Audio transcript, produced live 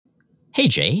Hey,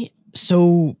 Jay.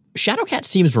 So, Shadowcat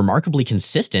seems remarkably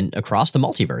consistent across the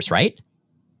multiverse, right?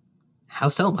 How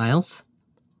so, Miles?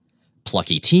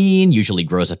 Plucky teen, usually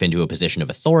grows up into a position of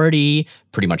authority,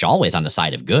 pretty much always on the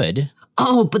side of good.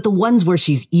 Oh, but the ones where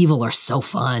she's evil are so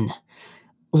fun.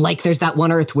 Like there's that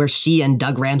one Earth where she and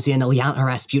Doug Ramsey and Ilyana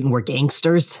Rasputin were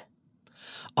gangsters.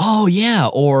 Oh, yeah,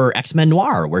 or X-Men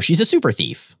Noir, where she's a super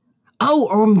thief. Oh,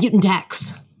 or Mutant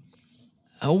X.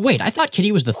 Oh, wait, I thought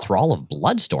Kitty was the thrall of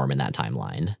Bloodstorm in that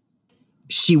timeline.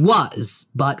 She was,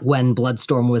 but when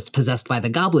Bloodstorm was possessed by the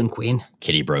Goblin Queen...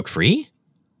 Kitty broke free?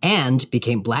 And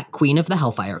became Black Queen of the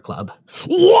Hellfire Club.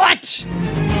 What?!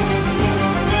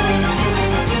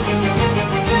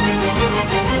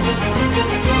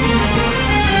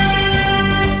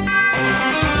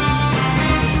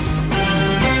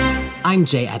 I'm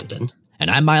Jay Edidin. And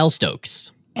I'm Miles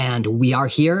Stokes. And we are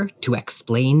here to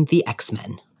explain the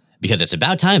X-Men. Because it's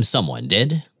about time someone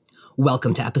did.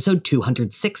 Welcome to episode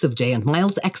 206 of Jay and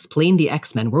Miles Explain the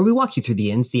X-Men, where we walk you through the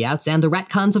ins, the outs, and the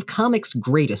retcons of comics'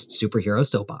 greatest superhero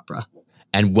soap opera.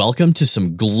 And welcome to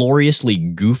some gloriously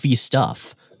goofy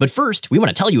stuff. But first, we want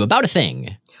to tell you about a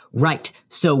thing. Right,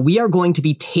 so we are going to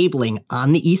be tabling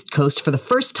on the East Coast for the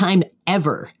first time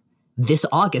ever this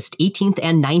August 18th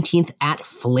and 19th at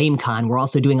FlameCon. We're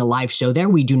also doing a live show there.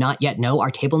 We do not yet know our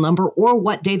table number or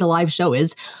what day the live show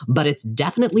is, but it's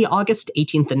definitely August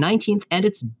 18th and 19th, and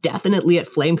it's definitely at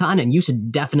FlameCon, and you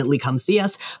should definitely come see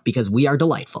us because we are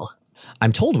delightful.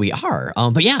 I'm told we are.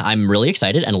 But yeah, I'm really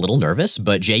excited and a little nervous.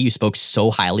 But Jay, you spoke so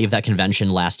highly of that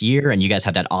convention last year, and you guys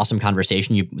had that awesome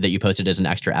conversation that you posted as an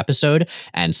extra episode.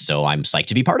 And so I'm psyched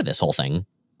to be part of this whole thing.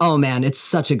 Oh man, it's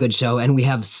such a good show, and we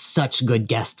have such good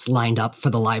guests lined up for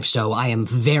the live show. I am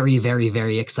very, very,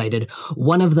 very excited.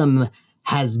 One of them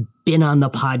has been on the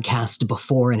podcast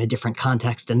before in a different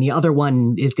context, and the other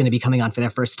one is going to be coming on for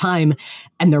their first time,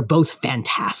 and they're both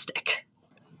fantastic.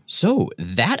 So,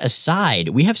 that aside,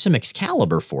 we have some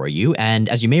Excalibur for you, and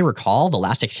as you may recall, the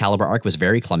last Excalibur arc was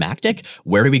very climactic.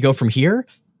 Where do we go from here?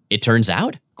 It turns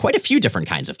out, quite a few different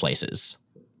kinds of places.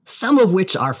 Some of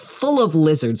which are full of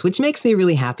lizards, which makes me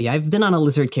really happy. I've been on a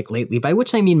lizard kick lately, by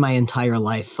which I mean my entire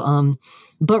life.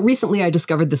 But recently I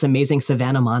discovered this amazing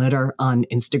Savannah Monitor on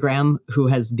Instagram who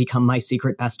has become my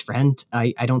secret best friend.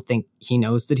 I don't think he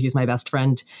knows that he's my best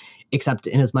friend, except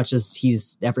in as much as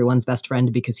he's everyone's best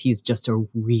friend because he's just a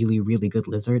really, really good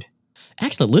lizard.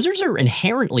 Excellent. Lizards are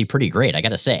inherently pretty great, I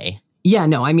gotta say. Yeah,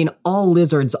 no, I mean, all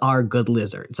lizards are good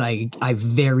lizards. I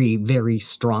very, very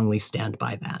strongly stand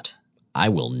by that. I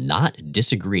will not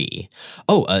disagree.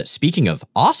 Oh, speaking of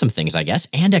awesome things, I guess,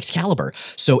 and Excalibur.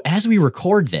 So as we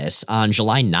record this on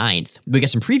July 9th, we got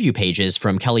some preview pages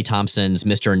from Kelly Thompson's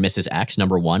Mr. and Mrs. X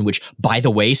 #1, which, by the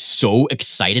way, so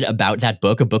excited about that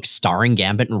book, a book starring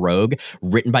Gambit and Rogue,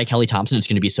 written by Kelly Thompson. It's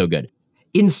going to be so good.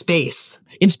 In space.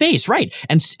 In space, right.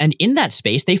 And in that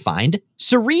space, they find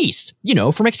Cerise,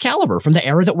 from Excalibur, from the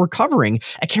era that we're covering,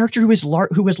 a character who has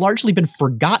largely been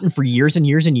forgotten for years and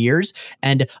years and years.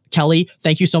 And Kelly,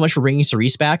 thank you so much for bringing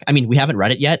Cerise back. I mean, we haven't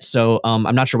read it yet, so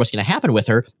I'm not sure what's going to happen with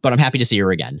her, but I'm happy to see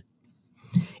her again.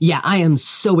 Yeah, I am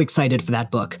so excited for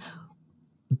that book.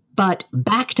 But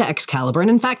back to Excalibur, and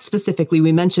in fact, specifically,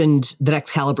 we mentioned that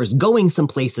Excalibur's going some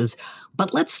places,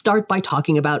 but let's start by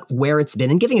talking about where it's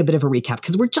been and giving a bit of a recap,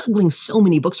 because we're juggling so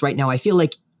many books right now. I feel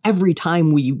like every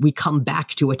time we come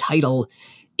back to a title,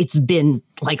 it's been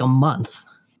like a month.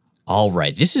 All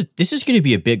right, this is going to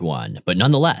be a big one, but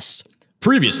nonetheless,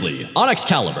 previously on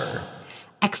Excalibur.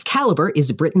 Excalibur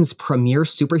is Britain's premier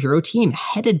superhero team,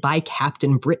 headed by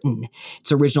Captain Britain.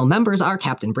 Its original members are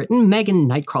Captain Britain, Megan,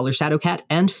 Nightcrawler, Shadowcat,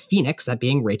 and Phoenix, that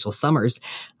being Rachel Summers,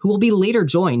 who will be later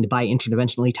joined by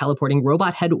interdimensionally teleporting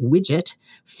robot head Widget,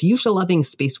 fuchsia-loving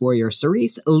space warrior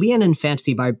Cerise, Leon and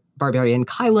fantasy barbarian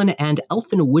Kylun, and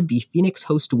elfin would-be Phoenix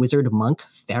host wizard monk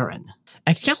Farron.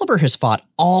 Excalibur has fought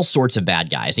all sorts of bad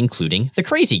guys, including the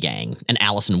Crazy Gang, an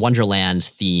Alice in Wonderland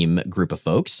theme group of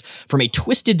folks from a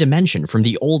twisted dimension from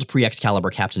the old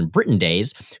pre-Excalibur Captain Britain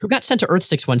days, who got sent to Earth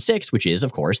 616, which is,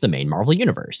 of course, the main Marvel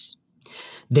universe.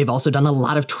 They've also done a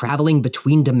lot of traveling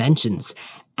between dimensions,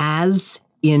 as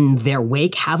in their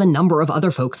wake have a number of other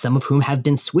folks, some of whom have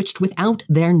been switched without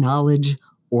their knowledge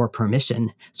or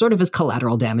permission, sort of as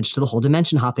collateral damage to the whole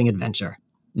dimension-hopping adventure.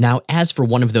 Now, as for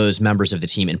one of those members of the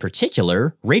team in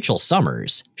particular, Rachel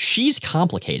Summers, she's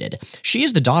complicated. She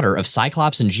is the daughter of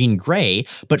Cyclops and Jean Grey,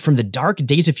 but from the dark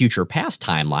Days of Future Past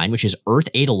timeline, which is Earth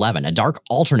 811, a dark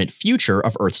alternate future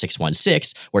of Earth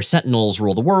 616, where Sentinels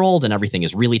rule the world and everything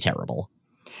is really terrible.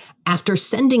 After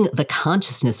sending the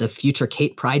consciousness of future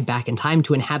Kate Pryde back in time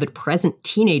to inhabit present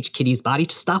teenage Kitty's body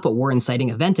to stop a war-inciting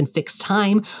event in fixed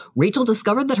time, Rachel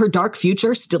discovered that her dark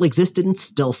future still existed and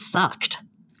still sucked.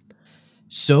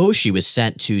 So she was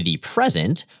sent to the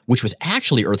present, which was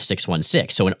actually Earth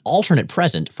 616, so an alternate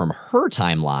present from her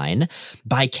timeline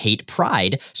by Kate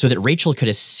Pryde, so that Rachel could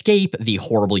escape the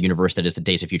horrible universe that is the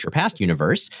Days of Future Past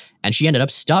universe, and she ended up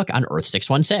stuck on Earth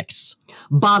 616.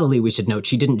 Bodily, we should note,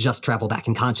 she didn't just travel back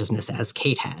in consciousness as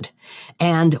Kate had.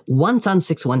 And once on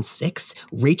 616,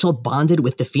 Rachel bonded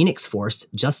with the Phoenix Force,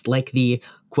 just like the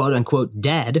quote-unquote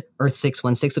dead Earth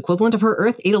 616 equivalent of her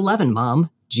Earth 811 mom,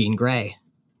 Jean Grey.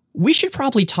 We should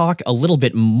probably talk a little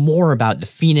bit more about the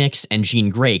Phoenix and Jean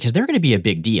Grey, because they're going to be a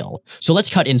big deal. So let's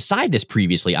cut inside this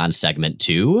previously on segment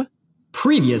 2.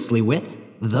 Previously with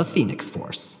the Phoenix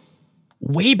Force.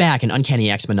 Way back in Uncanny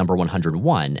X-Men number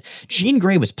 101, Jean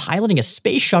Grey was piloting a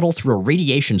space shuttle through a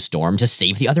radiation storm to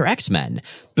save the other X-Men.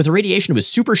 But the radiation was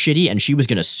super shitty and she was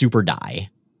going to super die.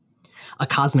 A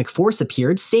cosmic force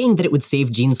appeared, saying that it would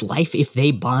save Jean's life if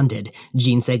they bonded.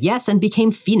 Jean said yes and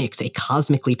became Phoenix, a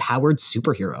cosmically powered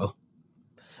superhero.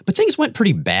 But things went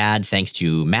pretty bad thanks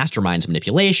to Mastermind's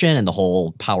manipulation and the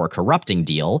whole power corrupting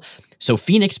deal. So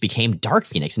Phoenix became Dark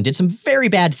Phoenix and did some very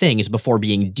bad things before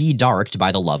being de-darked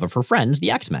by the love of her friends,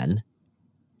 the X-Men.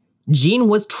 Jean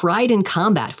was tried in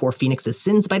combat for Phoenix's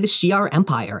sins by the Shi'ar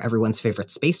Empire, everyone's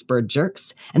favorite space bird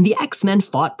jerks, and the X-Men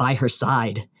fought by her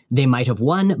side. They might have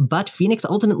won, but Phoenix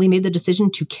ultimately made the decision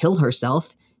to kill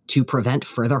herself to prevent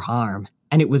further harm,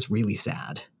 and it was really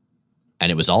sad.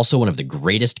 And it was also one of the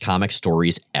greatest comic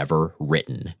stories ever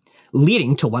written.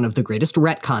 Leading to one of the greatest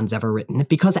retcons ever written,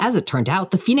 because as it turned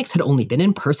out, the Phoenix had only been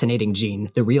impersonating Jean.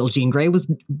 The real Jean Grey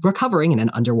was recovering in an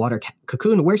underwater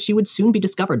cocoon where she would soon be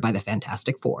discovered by the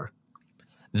Fantastic Four.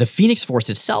 The Phoenix Force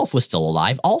itself was still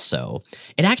alive also.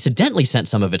 It accidentally sent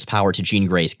some of its power to Jean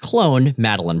Grey's clone,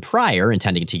 Madeline Pryor,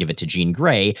 intending to give it to Jean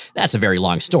Grey. That's a very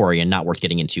long story and not worth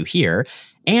getting into here.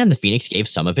 And the Phoenix gave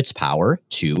some of its power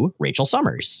to Rachel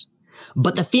Summers.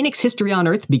 But the Phoenix history on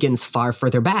Earth begins far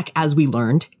further back, as we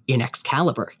learned in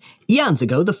Excalibur. Eons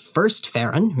ago, the first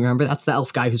Farron, remember that's the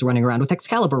elf guy who's running around with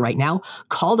Excalibur right now,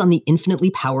 called on the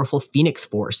infinitely powerful Phoenix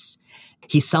Force.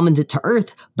 He summoned it to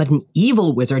Earth, but an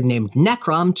evil wizard named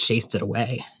Necrom chased it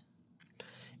away.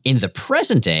 In the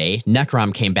present day,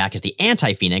 Necrom came back as the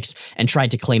anti-Phoenix and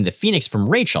tried to claim the Phoenix from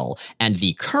Rachel, and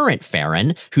the current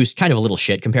Farron, who's kind of a little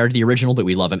shit compared to the original, but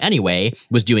we love him anyway,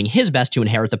 was doing his best to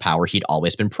inherit the power he'd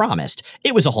always been promised.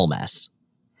 It was a whole mess.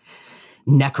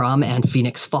 Necrom and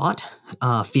Phoenix fought.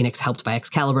 Phoenix helped by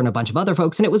Excalibur and a bunch of other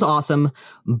folks, and it was awesome,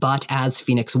 but as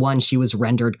Phoenix won, she was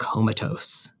rendered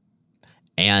comatose.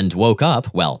 And woke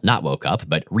up, well, not woke up,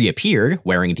 but reappeared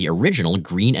wearing the original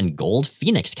green and gold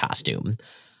Phoenix costume.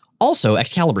 Also,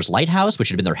 Excalibur's lighthouse, which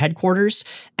had been their headquarters,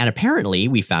 and apparently,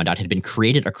 we found out, had been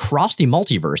created across the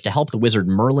multiverse to help the wizard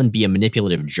Merlin be a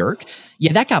manipulative jerk.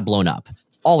 Yeah, that got blown up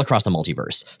all across the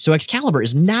multiverse. So Excalibur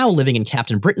is now living in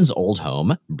Captain Britain's old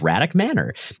home, Braddock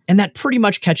Manor. And that pretty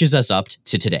much catches us up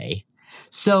to today.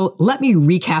 So let me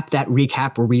recap that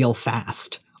recap real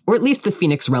fast. Or at least the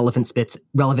Phoenix relevant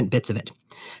bits of it.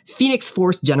 Phoenix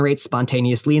Force generates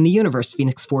spontaneously in the universe.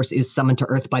 Phoenix Force is summoned to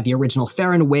Earth by the original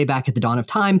Farron way back at the dawn of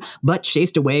time, but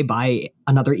chased away by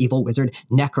another evil wizard,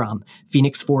 Necrom.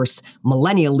 Phoenix Force,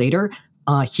 millennia later,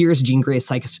 hears Jean Grey's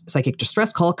psychic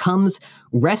distress call, comes,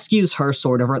 rescues her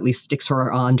sort of, or at least sticks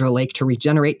her under a lake to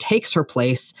regenerate, takes her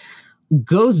place,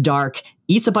 goes dark,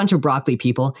 eats a bunch of broccoli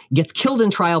people, gets killed in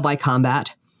trial by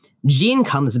combat. Jean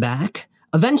comes back,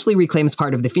 eventually reclaims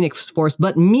part of the Phoenix Force,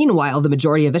 but meanwhile, the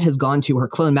majority of it has gone to her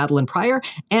clone Madeline Pryor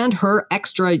and her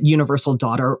extra universal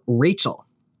daughter, Rachel.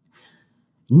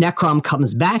 Necrom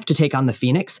comes back to take on the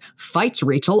Phoenix, fights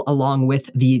Rachel along with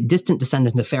the distant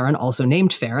descendant of Farron, also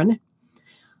named Farron.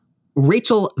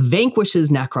 Rachel vanquishes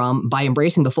Necrom by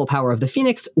embracing the full power of the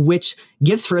Phoenix, which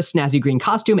gives her a snazzy green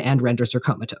costume and renders her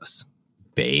comatose.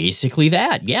 Basically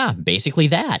that. Yeah, basically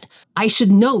that. I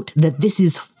should note that this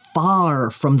is far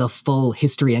from the full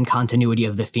history and continuity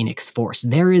of the Phoenix Force.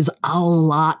 There is a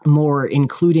lot more,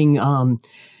 including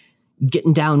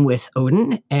getting down with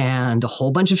Odin and a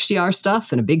whole bunch of Shi'ar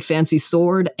stuff and a big fancy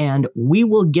sword, and we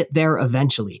will get there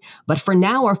eventually. But for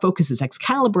now, our focus is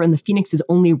Excalibur, and the Phoenix is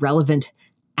only relevant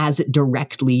as it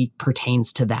directly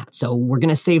pertains to that. So we're going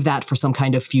to save that for some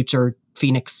kind of future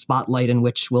Phoenix spotlight in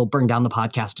which we'll burn down the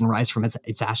podcast and rise from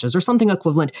its ashes or something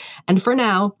equivalent. And for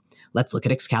now, let's look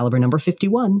at Excalibur number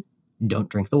 51, Don't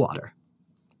Drink the Water.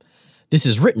 This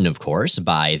is written, of course,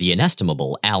 by the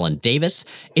inestimable Alan Davis.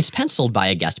 It's penciled by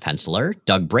a guest penciler,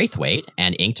 Doug Braithwaite,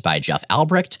 and inked by Jeff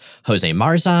Albrecht, Jose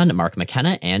Marzan, Mark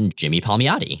McKenna, and Jimmy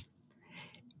Palmiotti.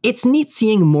 It's neat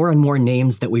seeing more and more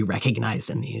names that we recognize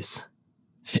in these.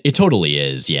 It totally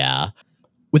is, yeah.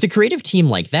 With a creative team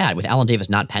like that, with Alan Davis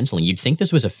not penciling, you'd think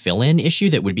this was a fill-in issue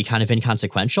that would be kind of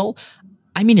inconsequential.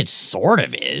 I mean, it sort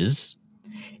of is.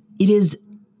 It is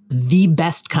the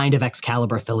best kind of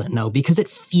Excalibur fill-in, though, because it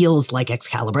feels like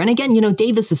Excalibur. And again,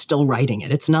 Davis is still writing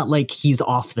it. It's not like he's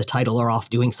off the title or off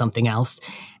doing something else.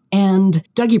 And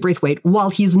Dougie Braithwaite, while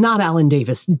he's not Alan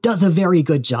Davis, does a very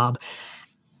good job.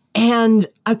 And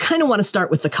I kind of want to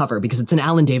start with the cover because it's an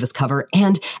Alan Davis cover.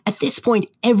 And at this point,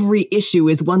 every issue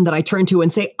is one that I turn to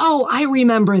and say, oh, I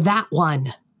remember that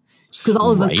one. Just because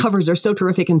all of those covers are so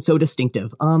terrific and so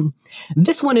distinctive.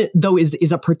 This one, though,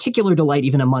 is a particular delight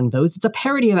even among those. It's a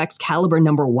parody of Excalibur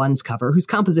 #1's cover, whose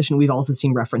composition we've also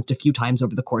seen referenced a few times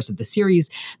over the course of the series.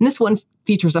 And this one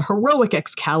features a heroic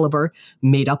Excalibur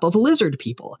made up of lizard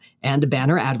people and a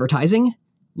banner advertising,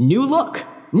 new look,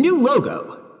 new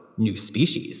logo, new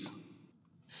species.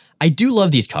 I do love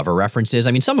these cover references.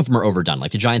 I mean, some of them are overdone,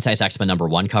 like the Giant Size X-Men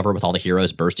 #1 cover with all the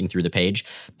heroes bursting through the page.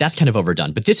 That's kind of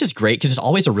overdone. But this is great because it's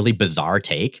always a really bizarre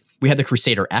take. We had the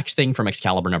Crusader X thing from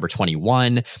Excalibur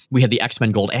 #21. We had the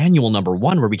X-Men Gold Annual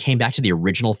 #1 where we came back to the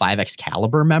original 5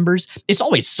 Excalibur members. It's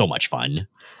always so much fun.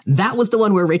 That was the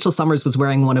one where Rachel Summers was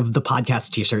wearing one of the podcast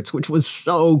t-shirts, which was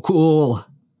so cool.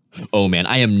 Oh man,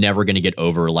 I am never going to get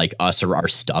over like us or our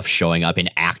stuff showing up in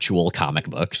actual comic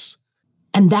books.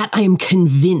 And that, I am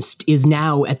convinced, is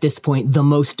now, at this point, the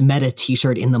most meta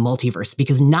t-shirt in the multiverse,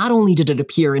 because not only did it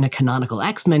appear in a canonical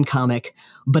X-Men comic,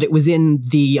 but it was in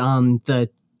the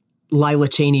Lila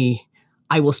Cheney,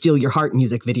 I Will Steal Your Heart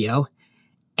music video.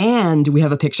 And we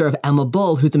have a picture of Emma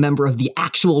Bull, who's a member of the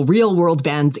actual real-world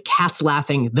band Cats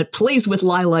Laughing that plays with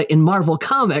Lila in Marvel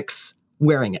Comics,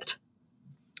 wearing it.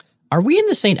 Are we in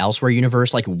the St. Elsewhere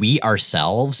universe, like we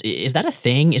ourselves? Is that a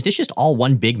thing? Is this just all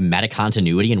one big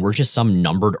meta-continuity and we're just some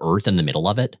numbered Earth in the middle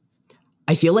of it?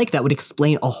 I feel like that would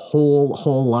explain a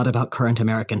whole lot about current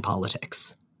American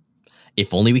politics.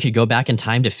 If only we could go back in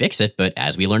time to fix it, but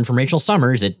as we learned from Rachel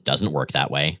Summers, it doesn't work that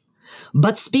way.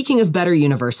 But speaking of better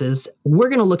universes, we're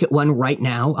going to look at one right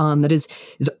now that is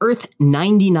Earth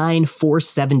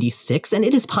 99476, and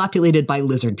it is populated by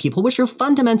lizard people, which are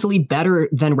fundamentally better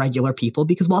than regular people,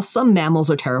 because while some mammals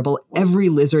are terrible, every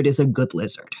lizard is a good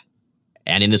lizard.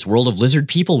 And in this world of lizard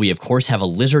people, we of course have a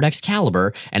lizard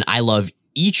Excalibur, and I love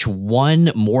each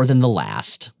one more than the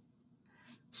last.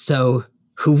 So,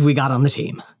 who have we got on the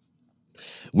team?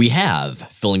 We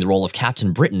have, filling the role of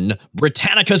Captain Britain,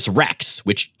 Britannicus Rex,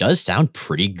 which does sound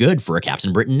pretty good for a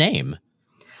Captain Britain name.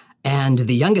 And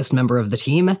the youngest member of the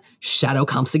team, Shadow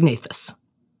Compsognathus.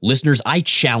 Listeners, I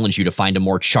challenge you to find a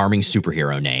more charming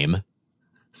superhero name.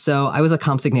 So, I was a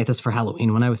Compsognathus for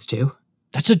Halloween when I was 2.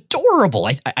 That's adorable.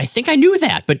 I think I knew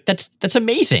that, but that's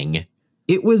amazing.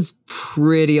 It was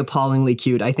pretty appallingly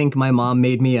cute. I think my mom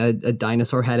made me a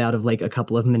dinosaur head out of like a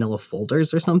couple of manila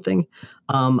folders or something.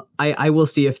 I will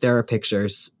see if there are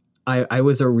pictures. I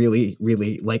was a really,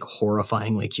 really like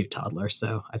horrifyingly cute toddler,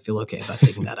 so I feel okay about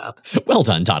digging that up. Well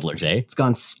done, Toddler J. It's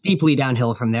gone steeply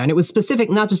downhill from there. And it was specific,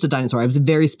 not just a dinosaur. I was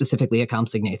very specifically a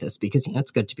Compsognathus because,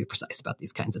 it's good to be precise about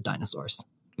these kinds of dinosaurs.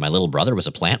 My little brother was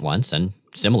a plant once, and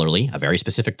similarly, a very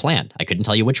specific plant. I couldn't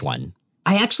tell you which one.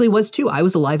 I actually was too. I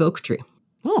was a live oak tree.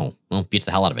 Oh, well, beats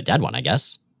the hell out of a dead one, I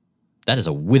guess. That is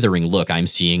a withering look I'm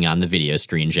seeing on the video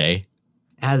screen, Jay.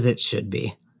 As it should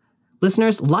be.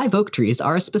 Listeners, live oak trees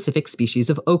are a specific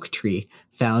species of oak tree,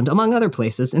 found, among other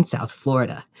places, in South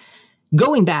Florida.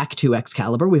 Going back to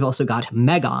Excalibur, we've also got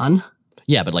Megon.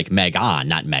 Yeah, but like Megan,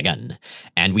 not Megan.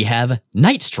 And we have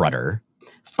Night Strutter.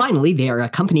 Finally, they are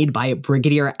accompanied by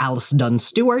Brigadier Alice Dunn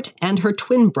Stewart and her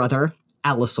twin brother,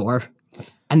 Allosaur.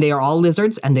 And they are all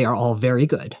lizards, and they are all very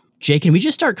good. Jay, can we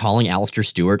just start calling Alistair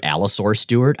Stewart Allosaur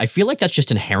Stewart? I feel like that's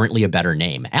just inherently a better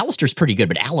name. Alistair's pretty good,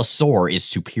 but Allosaur is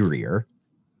superior.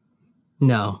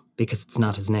 No, because it's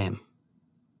not his name.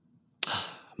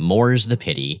 More's the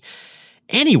pity.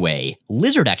 Anyway,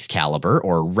 Lizard Excalibur,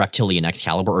 or Reptilian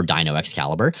Excalibur, or Dino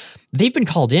Excalibur, they've been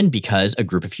called in because a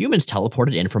group of humans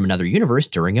teleported in from another universe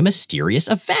during a mysterious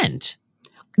event.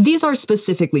 These are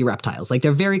specifically reptiles. Like,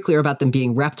 they're very clear about them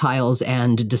being reptiles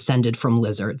and descended from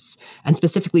lizards, and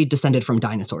specifically descended from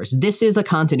dinosaurs. This is a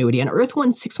continuity, and Earth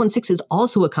 1616 is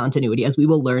also a continuity, as we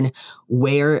will learn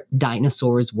where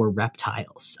dinosaurs were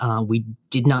reptiles. We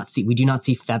do not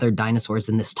see feathered dinosaurs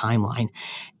in this timeline.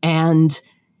 And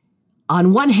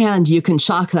on one hand, you can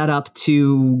chalk that up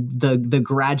to the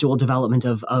gradual development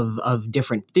of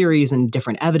different theories and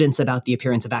different evidence about the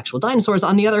appearance of actual dinosaurs.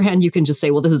 On the other hand, you can just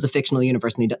say, well, this is a fictional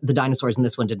universe, and the dinosaurs in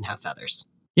this one didn't have feathers.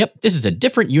 Yep, this is a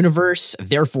different universe,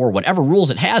 therefore whatever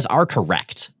rules it has are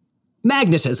correct.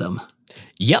 Magnetism.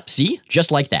 Yep, see?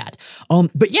 Just like that.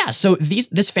 But yeah, so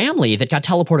this family that got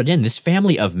teleported in, this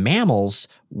family of mammals,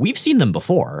 we've seen them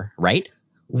before, right?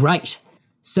 Right.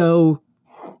 So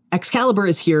Excalibur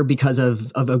is here because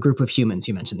of a group of humans.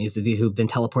 You mentioned these who've been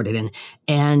teleported in.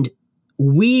 And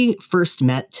we first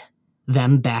met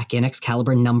them back in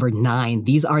Excalibur number 9.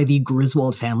 These are the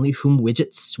Griswold family whom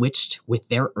Widget switched with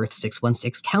their Earth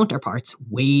 616 counterparts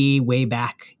way, way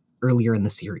back earlier in the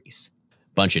series.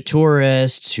 Bunch of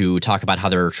tourists who talk about how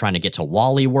they're trying to get to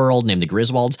Wally World, named the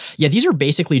Griswolds. Yeah, these are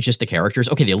basically just the characters.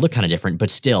 Okay, they look kind of different, but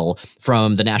still,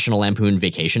 from the National Lampoon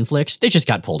Vacation flicks, they just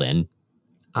got pulled in.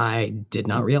 I did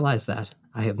not realize that.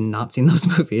 I have not seen those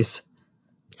movies.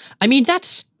 I mean,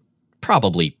 that's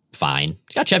probably fine.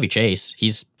 It's got Chevy Chase.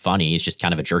 He's funny. He's just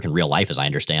kind of a jerk in real life, as I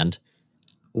understand.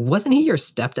 Wasn't he your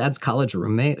stepdad's college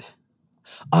roommate?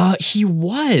 He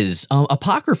was,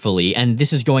 apocryphally, and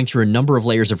this is going through a number of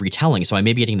layers of retelling, so I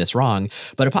may be getting this wrong,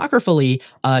 but apocryphally,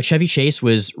 Chevy Chase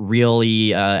was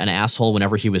really an asshole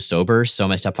whenever he was sober, so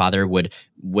my stepfather would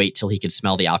wait till he could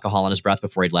smell the alcohol on his breath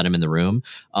before he'd let him in the room.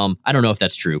 I don't know if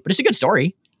that's true, but it's a good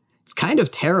story. It's kind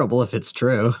of terrible if it's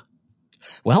true.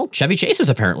 Well, Chevy Chase is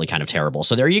apparently kind of terrible,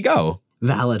 so there you go.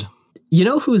 Valid. You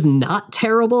know who's not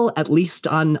terrible, at least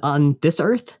on this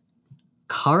Earth?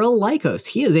 Carl Lycos.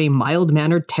 He is a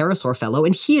mild-mannered pterosaur fellow,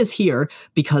 and he is here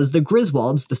because the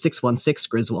Griswolds, the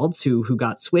 616 Griswolds, who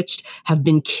got switched, have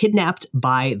been kidnapped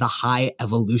by the High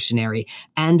Evolutionary.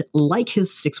 And like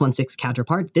his 616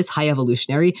 counterpart, this High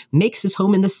Evolutionary makes his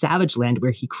home in the Savage Land,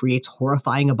 where he creates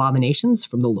horrifying abominations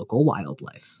from the local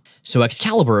wildlife. So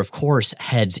Excalibur, of course,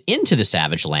 heads into the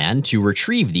Savage Land to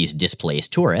retrieve these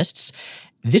displaced tourists.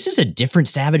 This is a different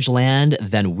Savage Land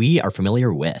than we are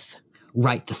familiar with.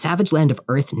 Right, the Savage Land of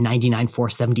Earth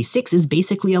 99476 is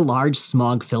basically a large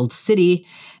smog-filled city,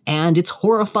 and its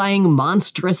horrifying,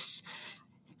 monstrous,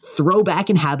 throwback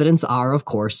inhabitants are, of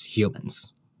course,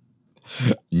 humans.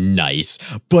 Nice.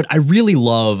 But I really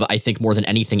love, I think more than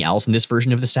anything else in this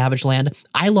version of the Savage Land,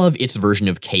 I love its version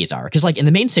of Kazar. Because like in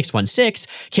the main 616,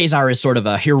 Kazar is sort of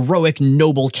a heroic,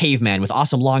 noble caveman with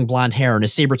awesome long blonde hair and a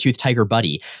saber-toothed tiger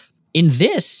buddy. In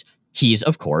this, he's,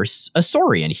 of course, a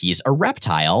saurian. He's a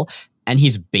reptile. And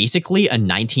he's basically a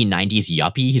 1990s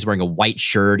yuppie. He's wearing a white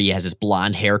shirt. He has his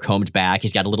blonde hair combed back.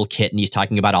 He's got a little kitten. He's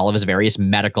talking about all of his various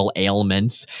medical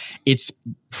ailments. It's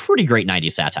pretty great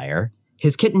 90s satire.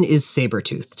 His kitten is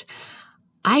saber-toothed.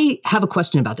 I have a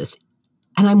question about this,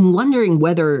 and I'm wondering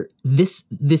whether this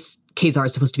Kazar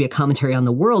is supposed to be a commentary on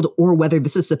the world, or whether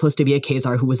this is supposed to be a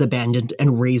Kazar who was abandoned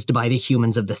and raised by the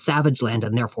humans of the Savage Land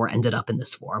and therefore ended up in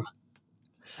this form.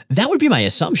 That would be my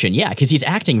assumption, yeah, because he's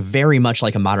acting very much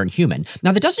like a modern human.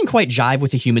 Now, that doesn't quite jive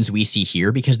with the humans we see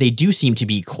here because they do seem to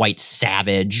be quite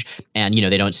savage and,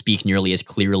 they don't speak nearly as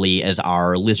clearly as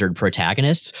our lizard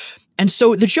protagonists. And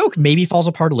so the joke maybe falls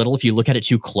apart a little if you look at it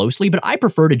too closely, but I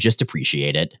prefer to just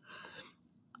appreciate it.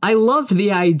 I love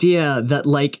the idea that,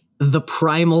 like, the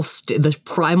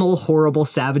primal, horrible,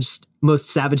 most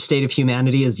savage state of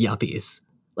humanity is yuppies.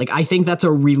 Like, I think that's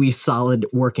a really solid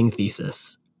working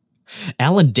thesis.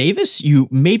 Alan Davis, you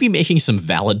may be making some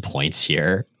valid points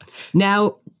here.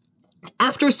 Now,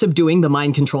 after subduing the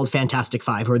mind-controlled Fantastic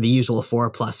Five, or the usual 4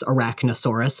 plus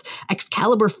Arachnosaurus,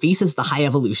 Excalibur faces the High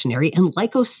Evolutionary, and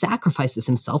Lycos sacrifices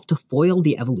himself to foil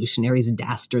the Evolutionary's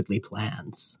dastardly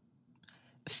plans.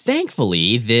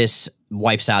 Thankfully, this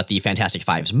wipes out the Fantastic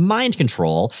Five's mind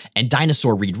control, and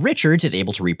Dinosaur Reed Richards is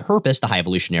able to repurpose the High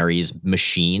Evolutionary's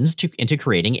machines into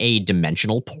creating a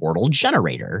dimensional portal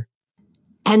generator.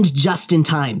 And just in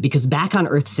time, because back on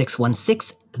Earth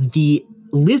 616, the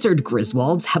lizard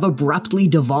Griswolds have abruptly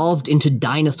devolved into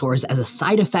dinosaurs as a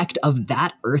side effect of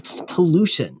that Earth's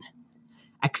pollution.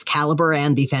 Excalibur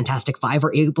and the Fantastic Five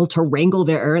are able to wrangle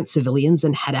their errant civilians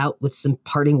and head out with some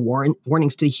parting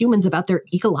warnings to the humans about their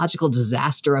ecological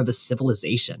disaster of a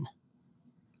civilization.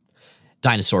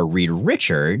 Dinosaur Reed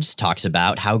Richards talks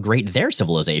about how great their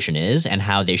civilization is and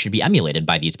how they should be emulated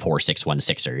by these poor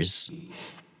 616ers.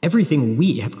 Everything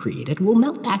we have created will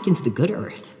melt back into the good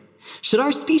Earth. Should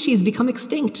our species become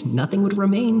extinct, nothing would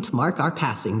remain to mark our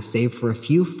passing save for a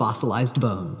few fossilized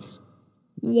bones.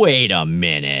 Wait a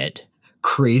minute.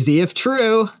 Crazy if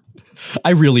true. I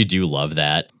really do love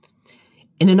that.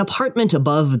 In an apartment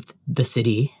above the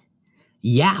city,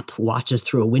 Yap watches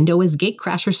through a window as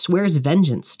Gatecrasher swears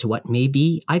vengeance to what may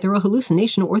be either a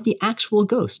hallucination or the actual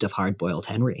ghost of Hardboiled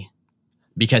Henry.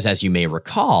 Because as you may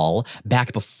recall,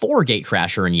 back before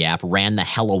Gatecrasher and Yap ran the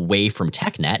hell away from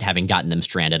TechNet, having gotten them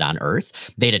stranded on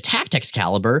Earth, they'd attacked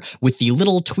Excalibur with the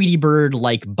little Tweety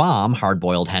Bird-like bomb,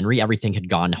 Hardboiled Henry. Everything had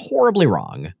gone horribly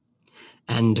wrong.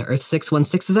 And Earth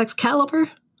 616's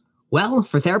Excalibur? Well,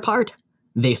 for their part,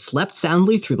 They slept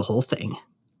soundly through the whole thing.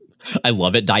 I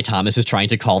love it. Di Thomas is trying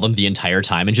to call them the entire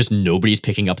time and just nobody's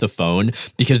picking up the phone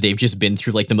because they've just been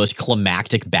through like the most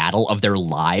climactic battle of their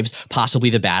lives, possibly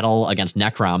the battle against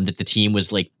Necrom that the team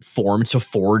was like formed to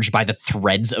forge by the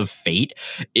threads of fate.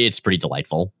 It's pretty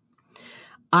delightful.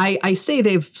 I say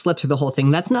they've slept through the whole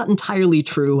thing. That's not entirely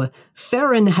true.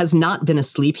 Farron has not been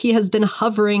asleep. He has been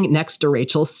hovering next to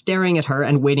Rachel, staring at her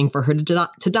and waiting for her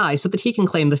to die so that he can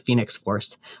claim the Phoenix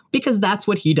Force, because that's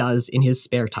what he does in his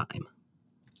spare time.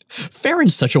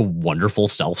 Farron's such a wonderful,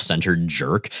 self-centered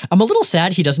jerk. I'm a little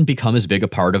sad he doesn't become as big a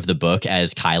part of the book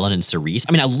as Kylan and Cerise.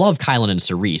 I mean, I love Kylan and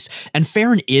Cerise, and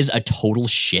Farron is a total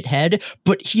shithead,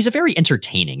 but he's a very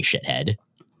entertaining shithead.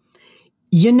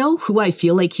 You know who I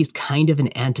feel like he's kind of an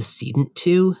antecedent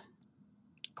to?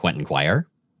 Quentin Quire?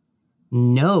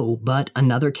 No, but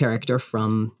another character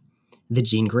from the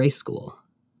Jean Grey School.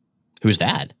 Who's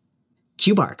that?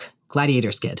 Q-Bark,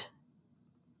 Gladiator's kid.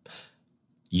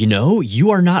 You know,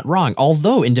 you are not wrong.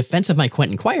 Although, in defense of my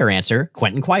Quentin Quire answer,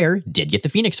 Quentin Quire did get the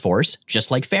Phoenix Force, just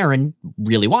like Farron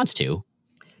really wants to.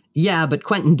 Yeah, but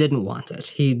Quentin didn't want it.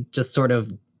 He just sort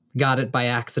of got it by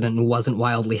accident and wasn't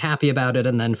wildly happy about it,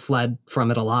 and then fled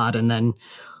from it a lot, and then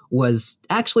was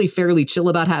actually fairly chill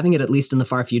about having it, at least in the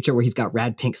far future, where he's got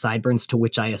rad pink sideburns, to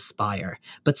which I aspire.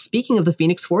 But speaking of the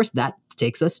Phoenix Force, that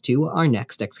takes us to our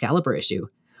next Excalibur issue.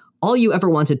 All you ever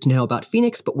wanted to know about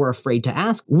Phoenix but were afraid to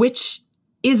ask, which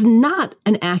is not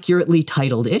an accurately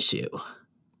titled issue.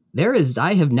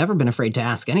 I have never been afraid to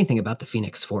ask anything about the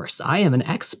Phoenix Force. I am an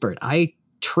expert. I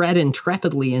tread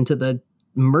intrepidly into the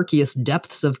murkiest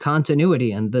depths of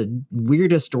continuity and the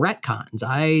weirdest retcons.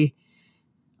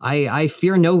 I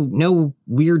fear no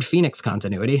weird Phoenix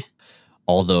continuity.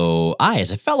 Although I,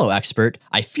 as a fellow expert,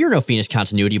 I fear no Phoenix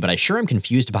continuity, but I sure am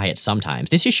confused by it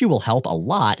sometimes. This issue will help a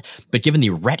lot, but given the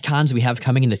retcons we have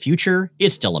coming in the future,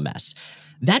 it's still a mess.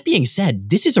 That being said,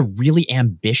 this is a really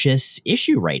ambitious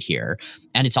issue right here.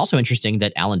 And it's also interesting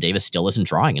that Alan Davis still isn't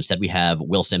drawing. Instead, we have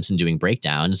Will Simpson doing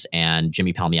breakdowns and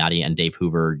Jimmy Palmiotti and Dave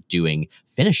Hoover doing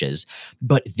finishes.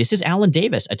 But this is Alan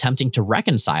Davis attempting to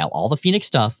reconcile all the Phoenix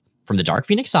stuff from the Dark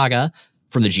Phoenix saga,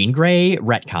 from the Jean Grey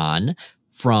retcon,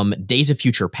 from Days of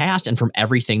Future Past, and from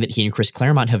everything that he and Chris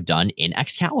Claremont have done in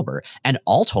Excalibur. And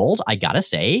all told, I gotta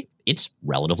say, it's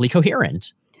relatively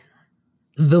coherent.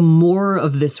 The more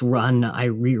of this run I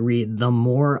reread, the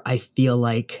more I feel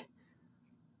like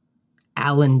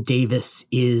Alan Davis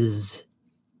is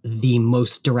the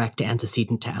most direct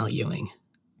antecedent to Al Ewing.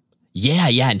 Yeah,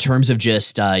 in terms of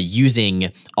just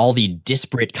using all the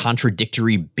disparate,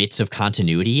 contradictory bits of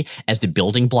continuity as the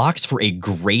building blocks for a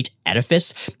great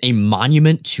edifice, a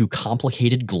monument to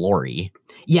complicated glory.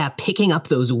 Yeah, picking up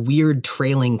those weird,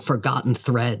 trailing, forgotten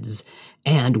threads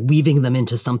and weaving them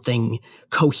into something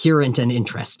coherent and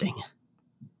interesting.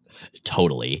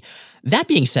 Totally. That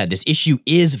being said, this issue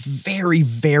is very,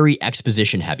 very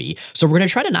exposition heavy. So we're going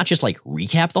to try to not just like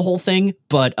recap the whole thing,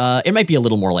 but it might be a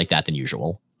little more like that than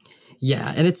usual.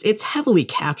 Yeah, and it's heavily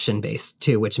caption-based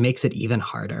too, which makes it even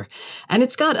harder. And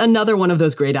it's got another one of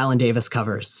those great Alan Davis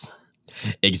covers.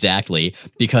 Exactly,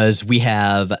 because we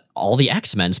have all the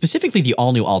X-Men, specifically the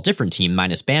all-new, all-different team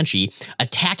minus Banshee,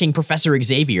 attacking Professor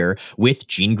Xavier with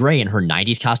Jean Grey in her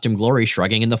 90s costume glory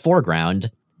shrugging in the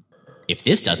foreground. If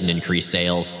this doesn't increase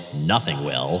sales, nothing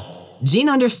will. Jean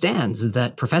understands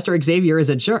that Professor Xavier is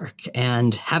a jerk,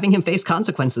 and having him face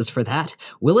consequences for that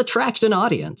will attract an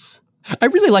audience. I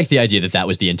really like the idea that that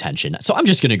was the intention, so I'm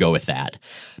just going to go with that.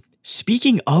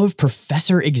 Speaking of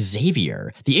Professor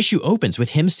Xavier, the issue opens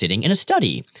with him sitting in a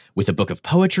study with a book of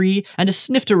poetry and a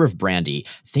snifter of brandy.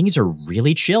 Things are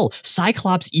really chill.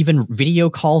 Cyclops even video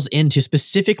calls in to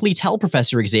specifically tell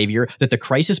Professor Xavier that the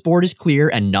crisis board is clear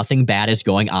and nothing bad is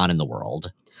going on in the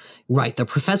world. Right, the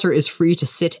professor is free to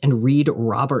sit and read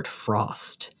Robert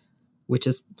Frost, which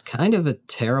is kind of a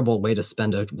terrible way to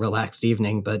spend a relaxed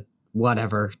evening, but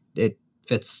whatever. It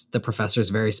fits the professor's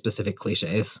very specific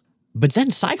cliches. But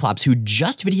then Cyclops, who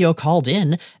just video called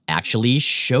in, actually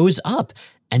shows up.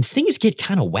 And things get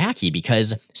kind of wacky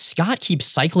because Scott keeps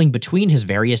cycling between his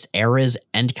various eras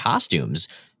and costumes.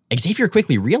 Xavier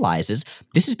quickly realizes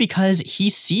this is because he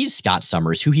sees Scott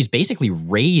Summers, who he's basically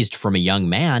raised from a young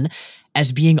man,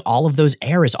 as being all of those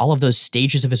eras, all of those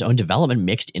stages of his own development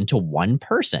mixed into one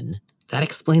person. That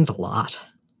explains a lot.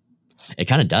 It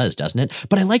kind of does, doesn't it?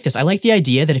 But I like this. I like the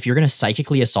idea that if you're going to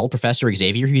psychically assault Professor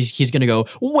Xavier, he's going to go,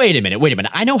 wait a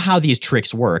minute. I know how these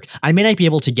tricks work. I may not be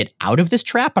able to get out of this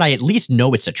trap, but I at least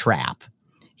know it's a trap.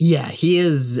 Yeah, he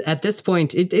is at this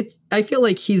point. I feel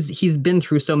like he's been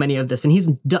through so many of this, and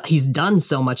he's done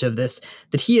so much of this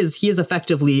that he is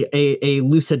effectively a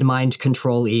lucid mind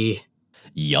control-y.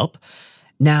 Yup.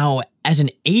 Now, As an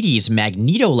 80s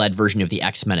Magneto-led version of the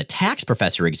X-Men attacks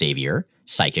Professor Xavier,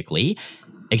 psychically,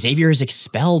 Xavier is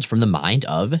expelled from the mind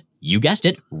of, you guessed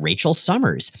it, Rachel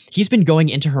Summers. He's been going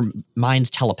into her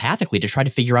mind telepathically to try to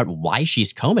figure out why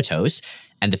she's comatose,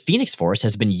 and the Phoenix Force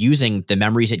has been using the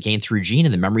memories it gained through Jean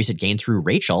and the memories it gained through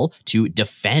Rachel to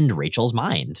defend Rachel's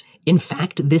mind. In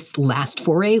fact, this last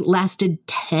foray lasted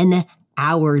 10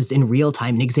 hours in real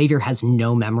time, and Xavier has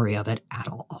no memory of it at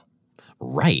all.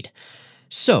 Right.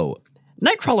 So,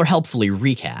 Nightcrawler helpfully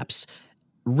recaps.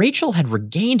 Rachel had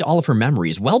regained all of her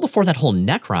memories well before that whole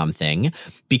Necrom thing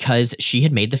because she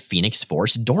had made the Phoenix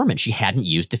Force dormant. She hadn't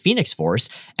used the Phoenix Force.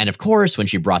 And of course, when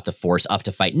she brought the Force up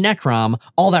to fight Necrom,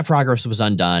 all that progress was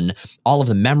undone. All of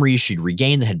the memories she'd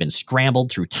regained that had been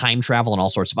scrambled through time travel and all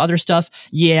sorts of other stuff,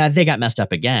 yeah, they got messed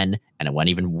up again. And it went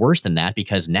even worse than that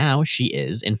because now she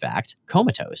is, in fact,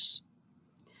 comatose.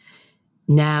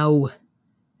 Now,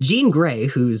 Jean Grey,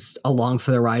 who's along for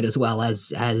the ride as well as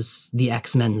the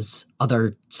X-Men's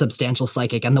other substantial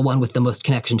psychic and the one with the most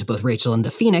connection to both Rachel and the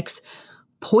Phoenix,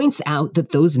 points out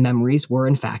that those memories were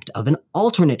in fact of an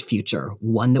alternate future,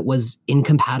 one that was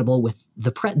incompatible with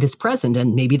this present,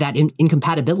 and maybe that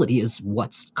incompatibility is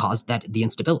what's caused the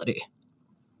instability.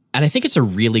 And I think it's a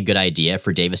really good idea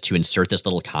for Davis to insert this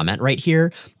little comment right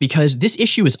here, because this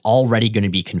issue is already going to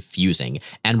be confusing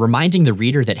and reminding the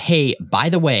reader that, hey, by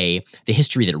the way, the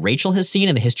history that Rachel has seen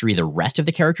and the history the rest of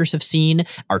the characters have seen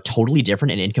are totally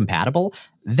different and incompatible.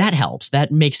 That helps.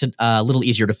 That makes it a little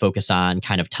easier to focus on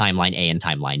kind of timeline A and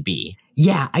timeline B.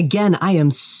 Yeah, again, I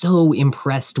am so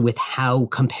impressed with how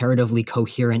comparatively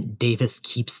coherent Davis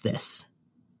keeps this.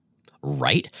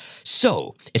 Right?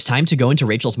 So, it's time to go into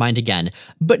Rachel's mind again,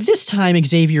 but this time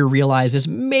Xavier realizes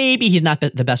maybe he's not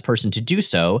the best person to do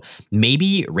so.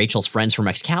 Maybe Rachel's friends from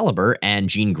Excalibur and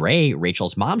Jean Grey,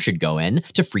 Rachel's mom, should go in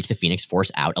to freak the Phoenix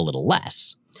Force out a little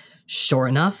less. Sure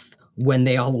enough, when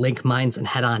they all link minds and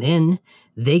head on in,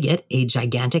 they get a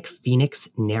gigantic Phoenix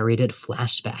narrated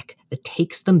flashback that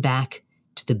takes them back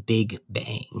to the Big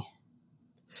Bang.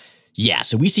 Yeah,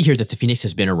 so we see here that the Phoenix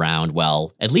has been around,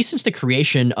 well, at least since the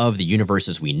creation of the universe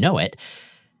as we know it.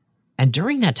 And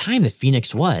during that time, the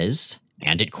Phoenix was,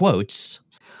 and it quotes,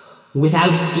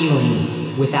 without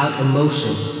feeling, without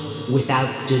emotion,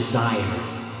 without desire.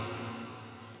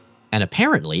 And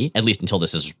apparently, at least until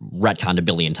this is retconned a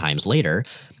billion times later,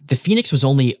 the Phoenix was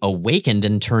only awakened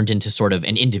and turned into sort of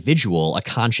an individual, a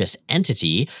conscious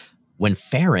entity, when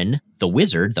Farron, the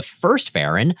wizard, the first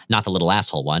Farron, not the little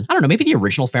asshole one. I don't know, maybe the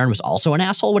original Farron was also an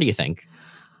asshole? What do you think?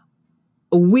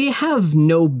 We have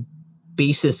no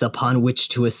basis upon which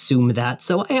to assume that,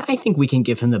 so I think we can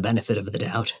give him the benefit of the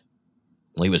doubt.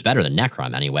 Well, he was better than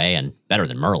Necrom anyway, and better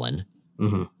than Merlin.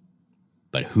 Mm-hmm.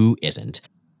 But who isn't?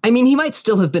 I mean, he might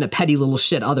still have been a petty little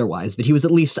shit otherwise, but he was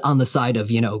at least on the side of,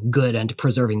 good and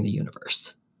preserving the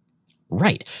universe.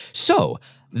 Right. So,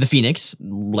 the Phoenix,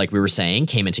 like we were saying,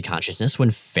 came into consciousness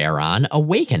when Farron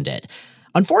awakened it.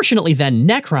 Unfortunately, then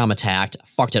Necrom attacked,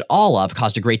 fucked it all up,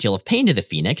 caused a great deal of pain to the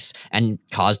Phoenix, and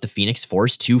caused the Phoenix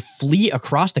Force to flee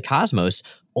across the cosmos,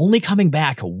 only coming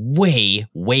back way,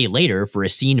 way later for a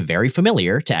scene very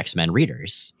familiar to X-Men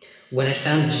readers. When it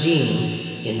found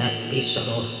Jean in that space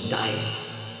shuttle dying.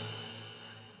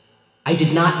 I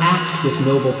did not act with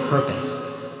noble purpose.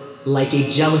 Like a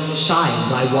jealous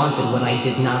child, I wanted what I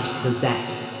did not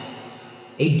possess.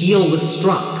 A deal was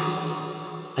struck.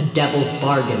 A devil's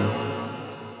bargain.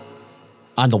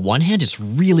 On the one hand, it's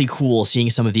really cool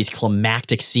seeing some of these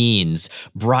climactic scenes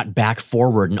brought back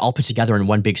forward and all put together in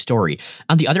one big story.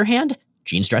 On the other hand,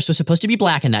 Jean's dress was supposed to be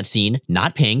black in that scene,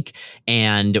 not pink.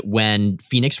 And when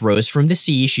Phoenix rose from the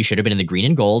sea, she should have been in the green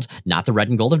and gold, not the red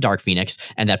and gold of Dark Phoenix.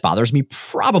 And that bothers me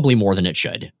probably more than it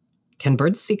should. Can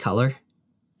birds see color?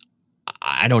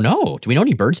 I don't know. Do we know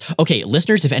any birds? Okay,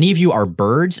 listeners, if any of you are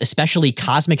birds, especially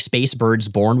cosmic space birds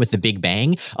born with the Big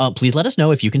Bang, please let us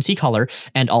know if you can see color.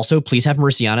 And also, please have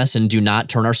mercy on us and do not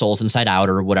turn our souls inside out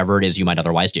or whatever it is you might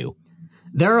otherwise do.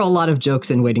 There are a lot of jokes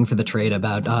in Waiting for the Trade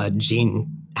about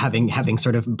Jean having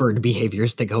sort of bird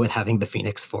behaviors that go with having the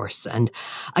Phoenix Force. And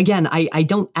again, I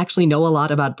don't actually know a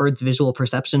lot about birds' visual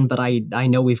perception, but I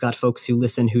know we've got folks who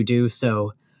listen who do,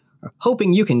 so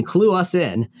hoping you can clue us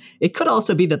in. It could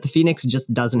also be that the Phoenix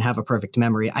just doesn't have a perfect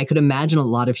memory. I could imagine a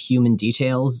lot of human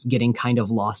details getting kind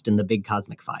of lost in the big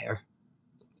cosmic fire.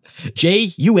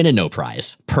 Jay, you win a no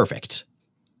prize. Perfect.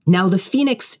 Now, the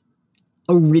Phoenix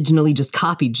originally just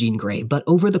copied Jean Grey, but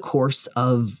over the course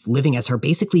of living as her,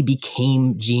 basically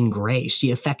became Jean Grey. She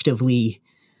effectively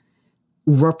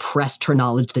repressed her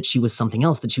knowledge that she was something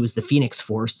else, that she was the Phoenix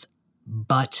Force,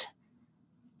 but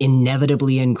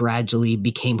inevitably and gradually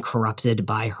became corrupted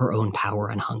by her own power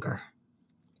and hunger.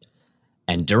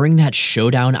 And during that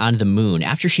showdown on the moon,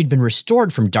 after she'd been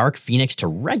restored from Dark Phoenix to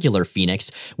regular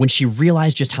Phoenix, when she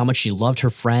realized just how much she loved her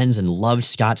friends and loved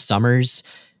Scott Summers,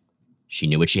 she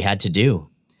knew what she had to do.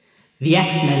 The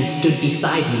X-Men stood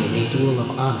beside me in a duel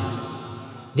of honor.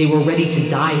 They were ready to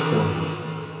die for me,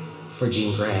 for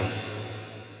Jean Grey.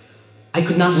 I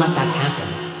could not let that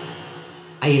happen.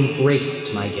 I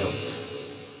embraced my guilt.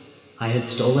 I had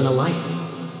stolen a life,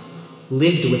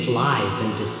 lived with lies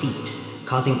and deceit,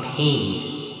 causing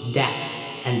pain, death,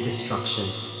 and destruction.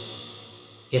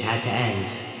 It had to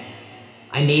end.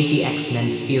 I made the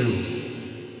X-Men fear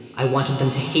me. I wanted them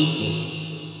to hate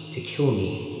me, to kill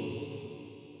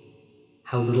me.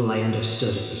 How little I understood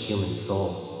of the human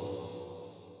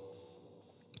soul.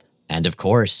 And of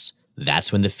course,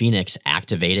 that's when the Phoenix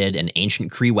activated an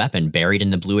ancient Kree weapon buried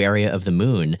in the blue area of the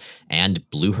moon and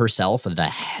blew herself the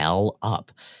hell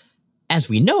up. As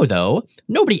we know, though,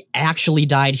 nobody actually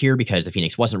died here because the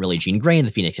Phoenix wasn't really Jean Grey and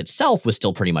the Phoenix itself was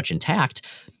still pretty much intact.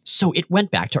 So it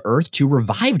went back to Earth to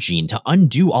revive Jean, to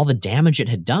undo all the damage it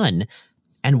had done.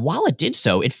 And while it did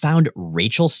so, it found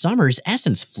Rachel Summers'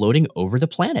 essence floating over the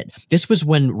planet. This was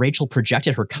when Rachel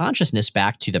projected her consciousness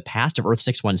back to the past of Earth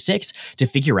 616 to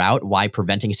figure out why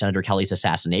preventing Senator Kelly's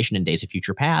assassination in Days of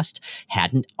Future Past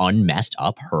hadn't unmessed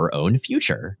up her own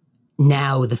future.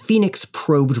 Now, the Phoenix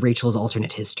probed Rachel's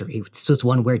alternate history. This was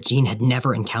one where Jean had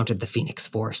never encountered the Phoenix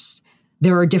Force.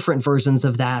 There are different versions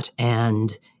of that,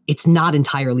 and it's not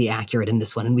entirely accurate in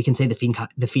this one, and we can say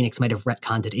the Phoenix might have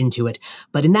retconned it into it.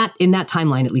 But in that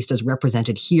timeline, at least as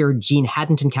represented here, Jean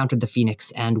hadn't encountered the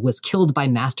Phoenix and was killed by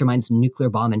Mastermind's nuclear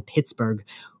bomb in Pittsburgh,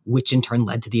 which in turn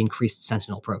led to the increased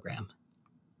Sentinel program.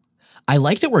 I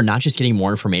like that we're not just getting more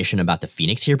information about the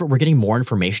Phoenix here, but we're getting more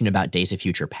information about Days of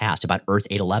Future Past, about Earth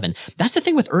 811. That's the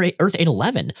thing with Earth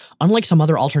 811. Unlike some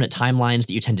other alternate timelines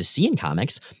that you tend to see in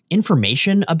comics,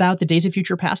 information about the Days of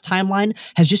Future Past timeline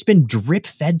has just been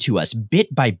drip-fed to us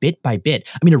bit by bit by bit.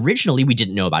 I mean, originally we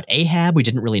didn't know about Ahab. We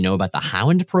didn't really know about the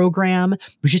Hound program.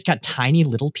 We just got tiny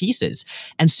little pieces.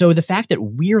 And so the fact that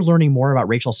we're learning more about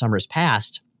Rachel Summers'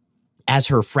 past as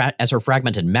her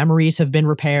fragmented memories have been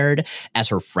repaired, as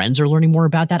her friends are learning more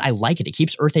about that, I like it. It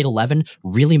keeps Earth 811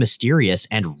 really mysterious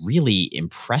and really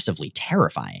impressively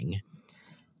terrifying.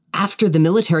 After the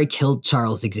military killed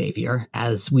Charles Xavier,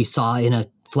 as we saw in a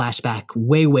flashback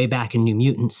way back in New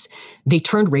Mutants, they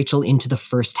turned Rachel into the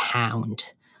first Hound.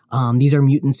 These are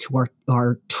mutants who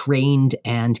are trained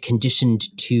and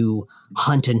conditioned to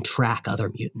hunt and track other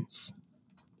mutants.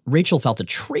 Rachel felt the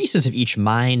traces of each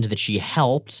mind that she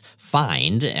helped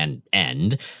find and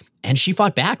end, and she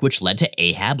fought back, which led to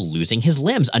Ahab losing his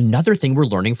limbs. Another thing we're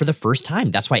learning for the first time.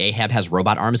 That's why Ahab has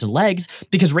robot arms and legs,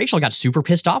 because Rachel got super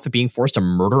pissed off at being forced to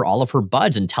murder all of her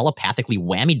buds and telepathically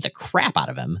whammied the crap out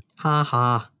of him. Ha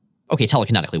ha. Okay,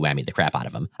 telekinetically whammied the crap out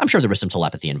of him. I'm sure there was some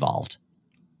telepathy involved.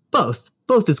 Both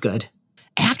is good.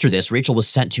 After this, Rachel was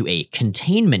sent to a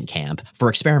containment camp for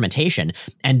experimentation,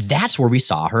 and that's where we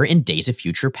saw her in Days of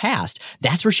Future Past.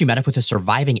 That's where she met up with the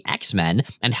surviving X-Men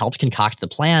and helped concoct the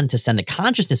plan to send the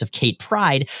consciousness of Kate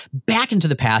Pryde back into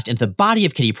the past, into the body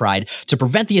of Kitty Pryde, to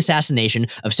prevent the assassination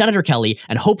of Senator Kelly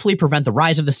and hopefully prevent the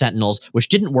rise of the Sentinels, which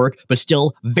didn't work, but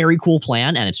still very cool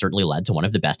plan, and it certainly led to one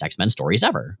of the best X-Men stories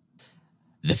ever.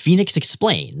 The Phoenix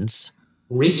explains,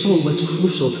 Rachel was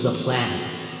crucial to the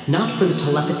plan. Not for the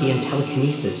telepathy and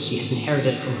telekinesis she had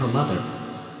inherited from her mother,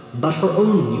 but her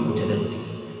own mutant ability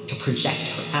to project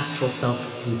her astral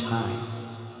self through time.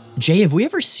 Jay, have we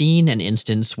ever seen an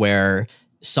instance where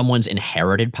someone's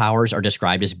inherited powers are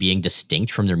described as being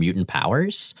distinct from their mutant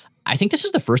powers? I think this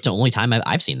is the first and only time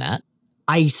I've seen that.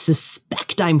 I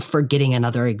suspect I'm forgetting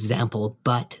another example,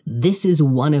 but this is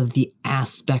one of the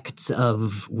aspects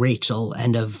of Rachel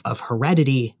and of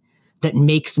heredity that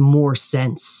makes more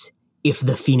sense if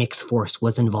the Phoenix Force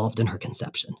was involved in her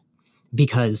conception.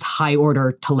 Because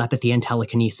high-order telepathy and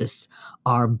telekinesis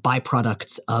are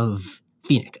byproducts of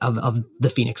the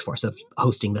Phoenix Force, of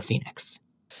hosting the Phoenix.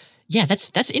 Yeah,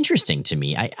 that's interesting to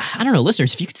me. I don't know,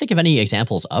 listeners, if you could think of any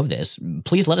examples of this,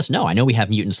 please let us know. I know we have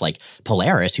mutants like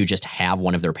Polaris who just have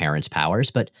one of their parents'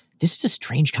 powers, but this is a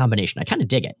strange combination. I kind of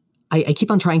dig it. I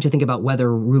keep on trying to think about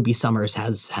whether Ruby Summers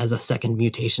has a second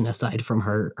mutation aside from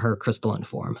her crystalline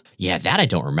form. Yeah, that I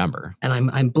don't remember. And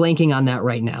I'm blanking on that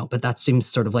right now, but that seems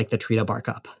sort of like the tree to bark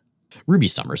up. Ruby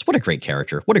Summers, what a great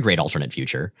character. What a great alternate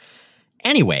future.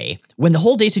 Anyway, when the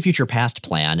whole Days of Future Past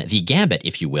plan, the Gambit,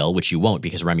 if you will, which you won't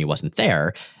because Remy wasn't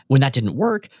there, when that didn't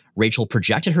work, Rachel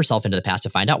projected herself into the past to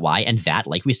find out why, and that,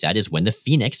 like we said, is when the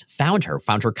Phoenix found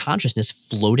her consciousness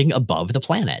floating above the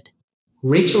planet.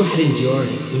 Rachel had endured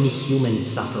inhuman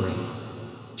suffering.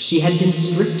 She had been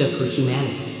stripped of her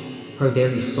humanity, her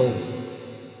very soul.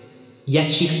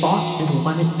 Yet she fought and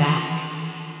won it back.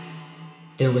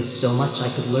 There was so much I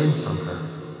could learn from her.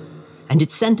 And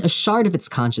it sent a shard of its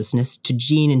consciousness to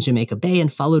Jean in Jamaica Bay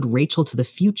and followed Rachel to the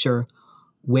future,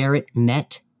 where it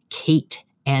met Kate.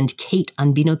 And Kate,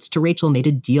 unbeknownst to Rachel, made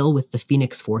a deal with the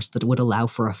Phoenix Force that would allow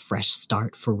for a fresh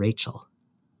start for Rachel.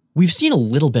 We've seen a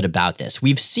little bit about this.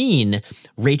 We've seen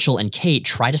Rachel and Kate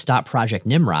try to stop Project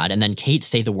Nimrod, and then Kate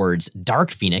say the words Dark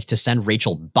Phoenix to send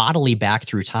Rachel bodily back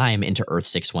through time into Earth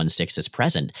 616's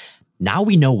present. Now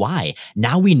we know why.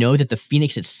 Now we know that the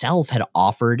Phoenix itself had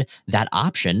offered that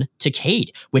option to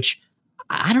Kate, which,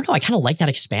 I don't know, I kind of like that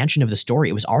expansion of the story.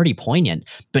 It was already poignant,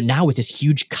 but now with this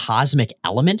huge cosmic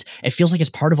element, it feels like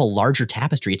it's part of a larger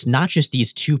tapestry. It's not just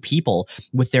these two people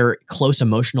with their close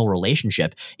emotional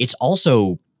relationship. It's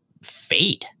also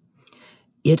fate.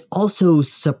 It also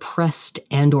suppressed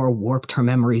and or warped her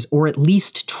memories, or at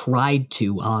least tried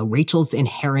to. Rachel's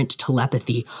inherent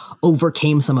telepathy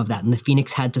overcame some of that, and the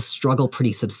Phoenix had to struggle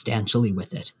pretty substantially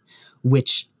with it,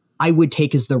 which I would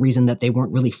take as the reason that they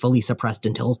weren't really fully suppressed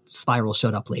until Spiral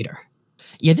showed up later.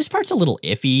 Yeah, this part's a little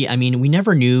iffy. I mean, we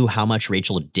never knew how much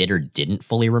Rachel did or didn't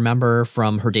fully remember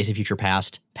from her Days of Future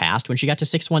Past when she got to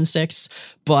 616,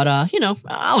 but,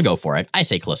 I'll go for it. I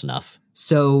say close enough.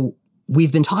 So,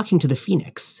 we've been talking to the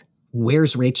Phoenix.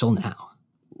 Where's Rachel now?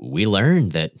 We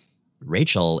learned that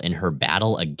Rachel, in her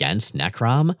battle against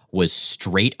Necrom, was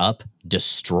straight up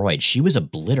destroyed. She was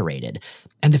obliterated.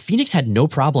 And the Phoenix had no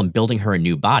problem building her a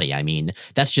new body. I mean,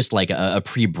 that's just like a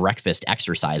pre-breakfast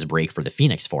exercise break for the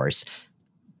Phoenix Force.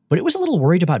 But it was a little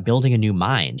worried about building a new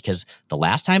mind, because the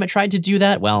last time it tried to do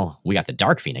that, well, we got the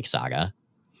Dark Phoenix saga.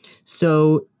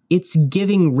 So it's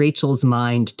giving Rachel's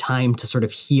mind time to sort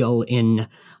of heal in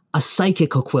a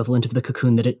psychic equivalent of the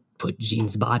cocoon that it put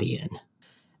Jean's body in.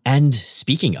 And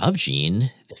speaking of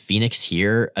Jean, the Phoenix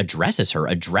here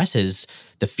addresses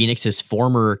the Phoenix's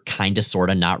former kinda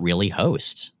sorta not really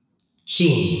host.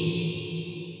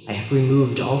 Jean, I have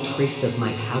removed all trace of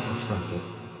my power from you,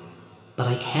 but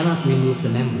I cannot remove the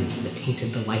memories that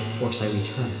tainted the life force I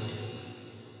returned.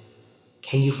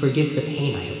 Can you forgive the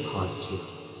pain I have caused you?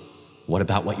 What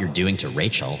about what you're doing to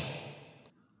Rachel?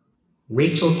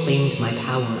 Rachel claimed my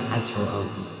power as her own,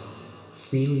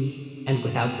 freely and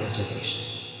without reservation.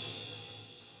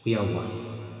 We are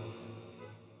one.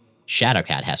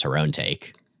 Shadowcat has her own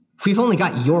take. We've only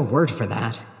got your word for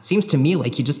that. Seems to me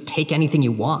like you just take anything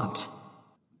you want.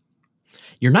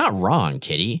 You're not wrong,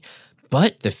 Kitty.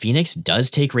 But the Phoenix does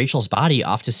take Rachel's body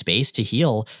off to space to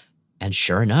heal. And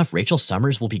sure enough, Rachel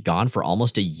Summers will be gone for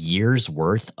almost a year's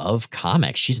worth of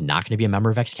comics. She's not going to be a member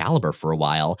of Excalibur for a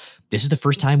while. This is the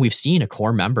first time we've seen a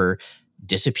core member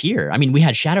disappear. I mean, we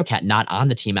had Shadowcat not on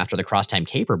the team after the Crosstime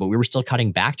Caper, but we were still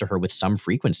cutting back to her with some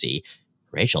frequency.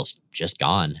 Rachel's just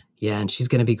gone. Yeah, and she's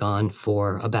going to be gone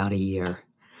for about a year.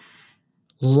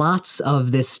 Lots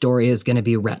of this story is going to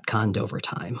be retconned over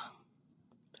time.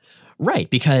 Right,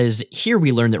 because here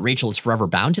we learn that Rachel is forever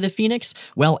bound to the Phoenix.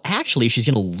 Well, actually, she's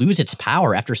going to lose its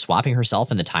power after swapping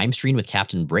herself in the time stream with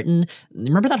Captain Britain.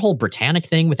 Remember that whole Britannic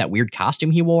thing with that weird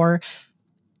costume he wore?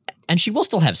 And she will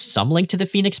still have some link to the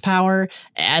Phoenix power,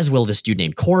 as will this dude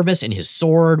named Corvus and his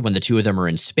sword. When the two of them are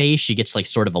in space, she gets like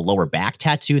sort of a lower back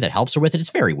tattoo that helps her with it. It's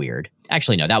very weird.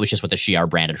 Actually, no, that was just what the Shi'ar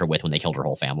branded her with when they killed her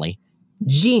whole family.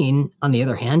 Jean, on the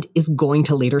other hand, is going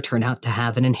to later turn out to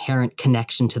have an inherent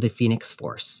connection to the Phoenix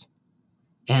Force,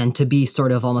 and to be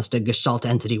sort of almost a Gestalt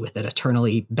entity with it,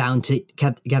 eternally bound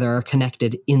together or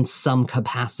connected in some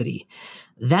capacity.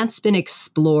 That's been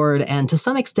explored and to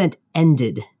some extent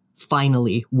ended,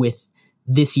 finally, with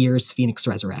this year's Phoenix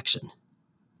Resurrection.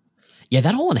 Yeah,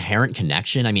 that whole inherent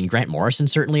connection, I mean, Grant Morrison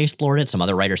certainly explored it. Some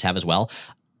other writers have as well.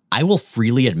 I will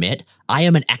freely admit, I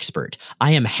am an expert.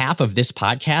 I am half of this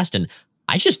podcast, and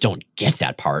I just don't get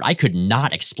that part. I could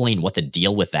not explain what the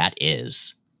deal with that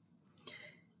is.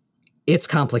 It's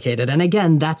complicated, and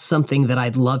again, that's something that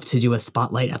I'd love to do a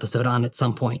spotlight episode on at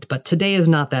some point, but today is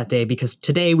not that day, because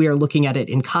today we are looking at it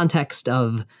in context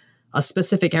of a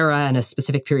specific era and a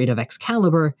specific period of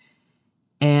Excalibur,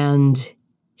 and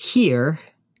here,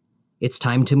 it's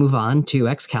time to move on to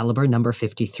Excalibur number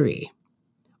 53.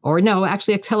 Or no,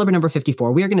 actually Excalibur number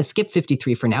 54. We are going to skip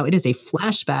 53 for now. It is a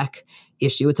flashback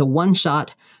issue. It's a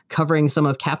one-shot covering some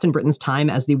of Captain Britain's time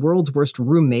as the world's worst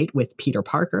roommate with Peter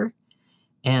Parker,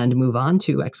 and move on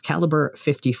to Excalibur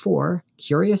 54,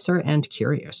 Curiouser and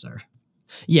Curiouser.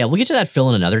 Yeah, we'll get to that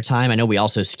fill-in another time. I know we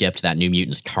also skipped that New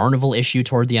Mutants Carnival issue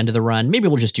toward the end of the run. Maybe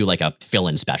we'll just do like a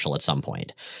fill-in special at some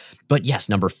point. But yes,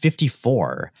 number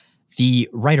 54, the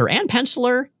writer and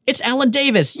penciler, it's Alan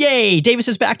Davis. Yay! Davis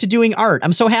is back to doing art.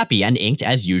 I'm so happy. And inked,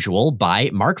 as usual, by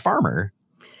Mark Farmer.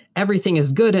 Everything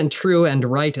is good and true and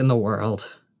right in the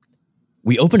world.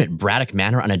 We open at Braddock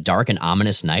Manor on a dark and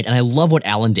ominous night, and I love what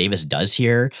Alan Davis does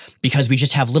here, because we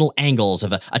just have little angles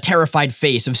of a terrified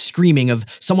face, of screaming, of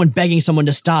someone begging someone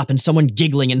to stop, and someone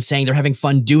giggling and saying they're having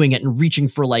fun doing it and reaching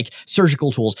for, like,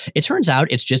 surgical tools. It turns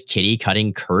out it's just Kitty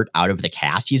cutting Kurt out of the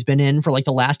cast he's been in for, like,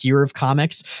 the last year of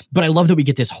comics, but I love that we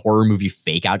get this horror movie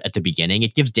fake out at the beginning.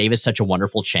 It gives Davis such a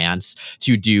wonderful chance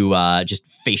to do just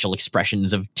facial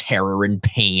expressions of terror and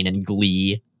pain and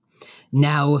glee.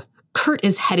 Now, Kurt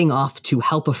is heading off to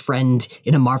help a friend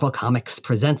in a Marvel Comics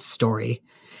Presents story.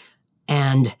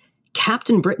 And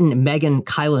Captain Britain, Megan,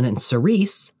 Kylan, and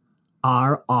Cerise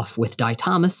are off with Di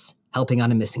Thomas, helping on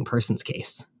a missing persons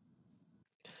case.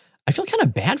 I feel kind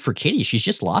of bad for Kitty. She's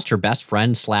just lost her best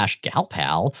friend / gal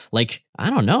pal. Like, I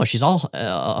don't know. She's all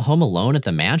home alone at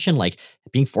the mansion, like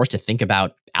being forced to think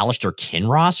about Alistair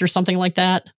Kinross or something like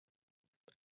that.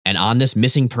 And on this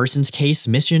missing persons case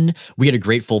mission, we get a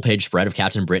great full-page spread of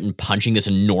Captain Britain punching this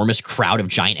enormous crowd of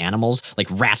giant animals, like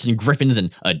rats and griffins and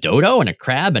a dodo and a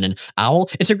crab and an owl.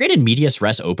 It's a great in medias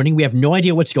res opening. We have no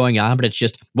idea what's going on, but it's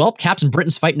just, well, Captain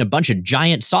Britain's fighting a bunch of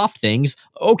giant soft things.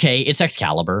 Okay, it's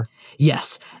Excalibur.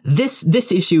 Yes,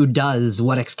 this issue does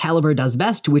what Excalibur does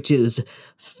best, which is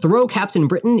throw Captain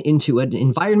Britain into an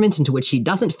environment into which he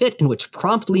doesn't fit and which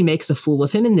promptly makes a fool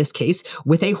of him, in this case,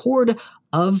 with a horde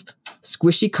of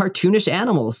squishy, cartoonish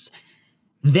animals.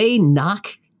 They knock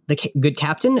the good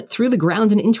captain through the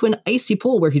ground and into an icy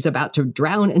pool where he's about to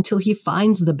drown until he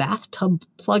finds the bathtub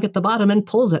plug at the bottom and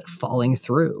pulls it, falling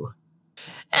through.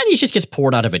 And he just gets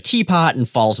poured out of a teapot and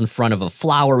falls in front of a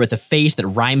flower with a face that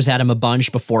rhymes at him a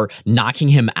bunch before knocking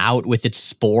him out with its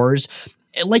spores.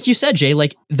 Like you said, Jay,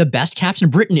 like, the best Captain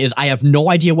Britain is, I have no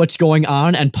idea what's going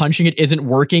on and punching it isn't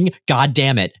working. God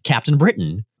damn it, Captain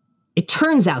Britain. It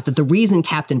turns out that the reason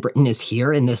Captain Britain is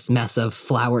here in this mess of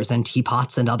flowers and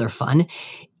teapots and other fun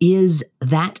is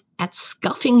that at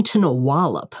Scuffington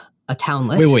Wallop, a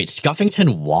townlet... Wait,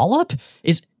 Scuffington Wallop?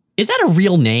 Is that a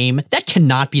real name? That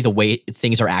cannot be the way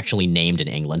things are actually named in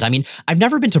England. I mean, I've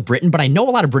never been to Britain, but I know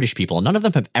a lot of British people, and none of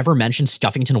them have ever mentioned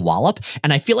Scuffington Wallop,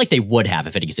 and I feel like they would have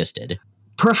if it existed.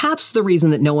 Perhaps the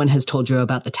reason that no one has told you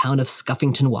about the town of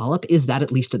Scuffington Wallop is that,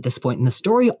 at least at this point in the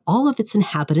story, all of its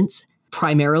inhabitants,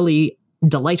 primarily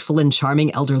delightful and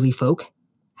charming elderly folk,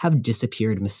 have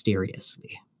disappeared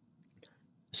mysteriously.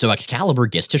 So Excalibur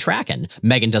gets to Traken.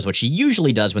 Megan does what she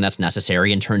usually does when that's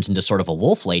necessary and turns into sort of a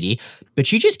wolf lady, but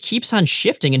she just keeps on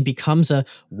shifting and becomes a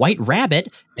white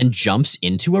rabbit and jumps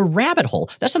into a rabbit hole.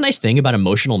 That's the nice thing about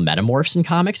emotional metamorphs in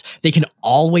comics. They can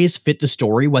always fit the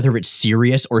story, whether it's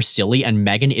serious or silly, and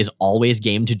Megan is always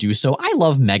game to do so. I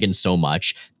love Megan so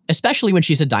much, especially when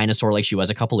she's a dinosaur like she was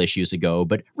a couple issues ago,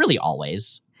 but really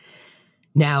always.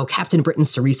 Now, Captain Britain,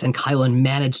 Cerise, and Kylan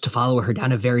manage to follow her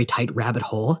down a very tight rabbit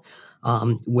hole,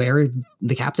 where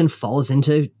the captain falls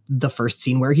into the first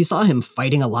scene where he saw him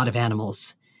fighting a lot of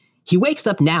animals. He wakes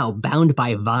up now bound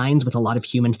by vines with a lot of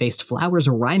human-faced flowers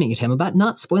rhyming at him about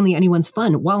not spoiling anyone's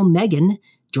fun, while Megan,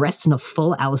 dressed in a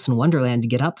full Alice in Wonderland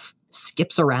get-up,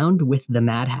 skips around with the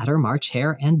Mad Hatter, March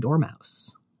Hare, and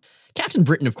Dormouse. Captain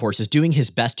Britain, of course, is doing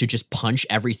his best to just punch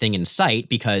everything in sight,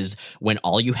 because when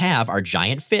all you have are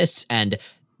giant fists and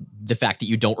the fact that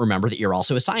you don't remember that you're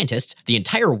also a scientist, the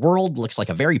entire world looks like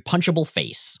a very punchable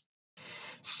face.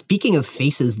 Speaking of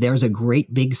faces, there's a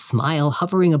great big smile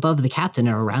hovering above the captain,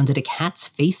 and around it a cat's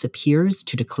face appears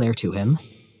to declare to him,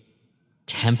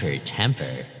 Temper,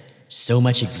 temper. So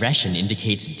much aggression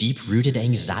indicates deep-rooted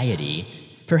anxiety.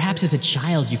 Perhaps as a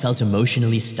child you felt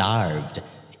emotionally starved,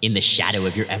 in the shadow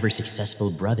of your ever-successful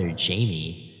brother,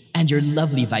 Jamie, and your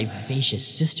lovely, vivacious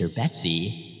sister,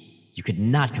 Betsy. You could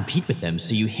not compete with them,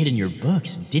 so you hid in your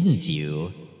books, didn't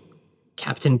you?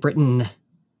 Captain Britain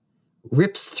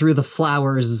rips through the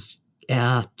flowers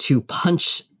to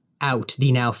punch out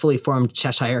the now fully formed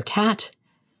Cheshire Cat,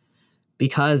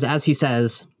 because, as he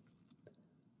says,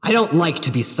 I don't like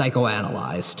to be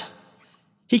psychoanalyzed.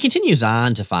 He continues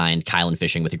on to find Kylan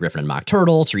fishing with a griffin and mock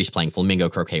turtle, Cerise playing flamingo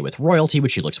croquet with royalty,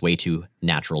 which she looks way too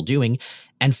natural doing,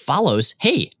 and follows,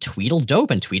 hey,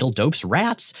 Tweedledope and Tweedledope's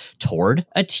rats toward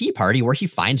a tea party where he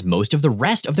finds most of the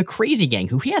rest of the crazy gang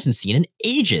who he hasn't seen in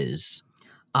ages.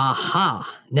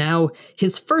 Aha! Now,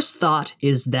 his first thought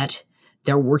is that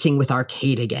they're working with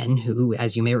Arcade again, who,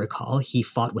 as you may recall, he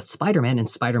fought with Spider-Man in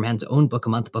Spider-Man's own book a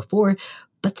month before,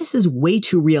 but this is way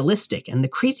too realistic, and the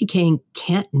crazy gang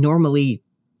can't normally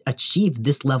achieve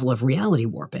this level of reality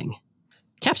warping.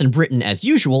 Captain Britain, as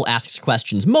usual, asks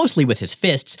questions mostly with his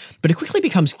fists, but it quickly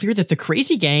becomes clear that the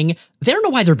crazy gang, they don't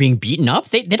know why they're being beaten up.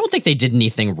 They don't think they did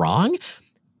anything wrong.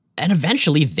 And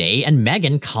eventually they and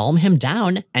Megan calm him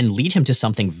down and lead him to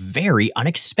something very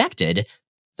unexpected.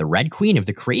 The Red Queen of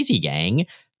the crazy gang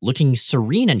looking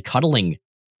serene and cuddling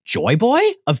Joy Boy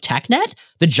of TechNet?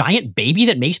 The giant baby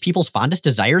that makes people's fondest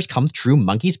desires come true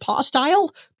monkey's paw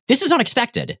style? This is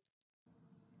unexpected.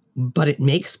 But it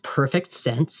makes perfect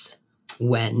sense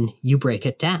when you break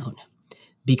it down.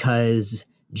 Because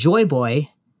Joy Boy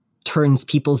turns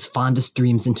people's fondest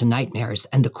dreams into nightmares,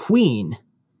 and the Queen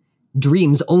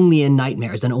dreams only in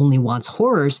nightmares and only wants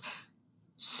horrors,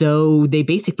 so they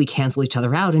basically cancel each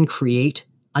other out and create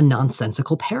a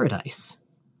nonsensical paradise.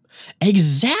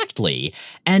 Exactly.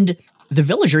 And the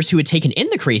villagers who had taken in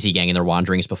the Crazy Gang in their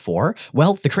wanderings before,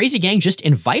 well, the Crazy Gang just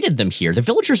invited them here. The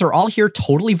villagers are all here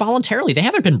totally voluntarily. They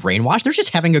haven't been brainwashed. They're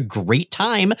just having a great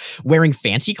time wearing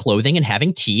fancy clothing and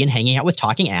having tea and hanging out with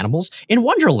talking animals in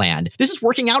Wonderland. This is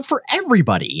working out for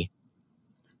everybody.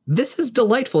 This is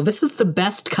delightful. This is the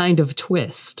best kind of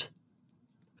twist.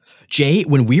 Jay,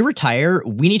 when we retire,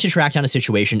 we need to track down a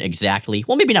situation exactly,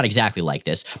 well, maybe not exactly like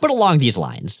this, but along these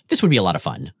lines. This would be a lot of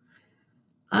fun.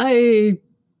 I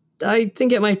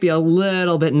think it might be a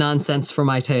little bit nonsense for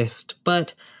my taste,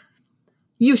 but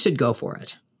you should go for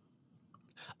it.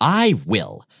 I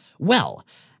will. Well,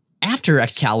 after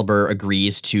Excalibur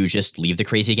agrees to just leave the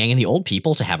Crazy Gang and the old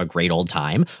people to have a great old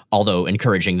time, although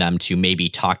encouraging them to maybe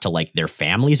talk to like their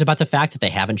families about the fact that they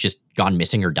haven't just gone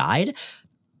missing or died,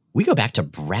 we go back to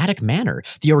Braddock Manor,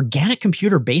 the organic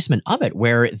computer basement of it,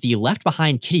 where the left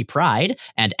behind Kitty Pryde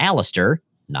and Alistair,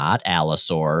 not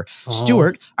Allosaur,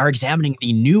 Stewart, are examining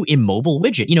the new immobile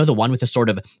widget. You know, the one with a sort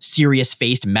of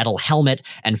serious-faced metal helmet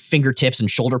and fingertips and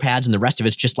shoulder pads, and the rest of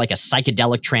it's just like a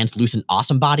psychedelic, translucent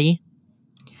awesome body.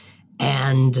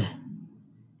 And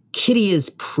Kitty is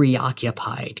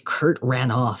preoccupied. Kurt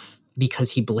ran off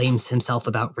because he blames himself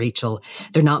about Rachel.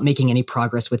 They're not making any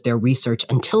progress with their research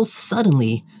until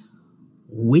suddenly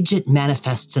Widget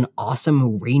manifests an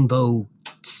awesome rainbow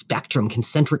spectrum,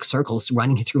 concentric circles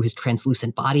running through his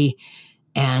translucent body,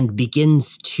 and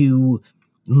begins to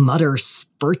mutter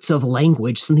spurts of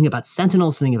language, something about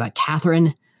Sentinel, something about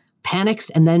Catherine, panics,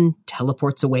 and then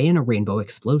teleports away in a rainbow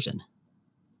explosion.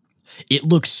 It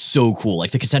looks so cool.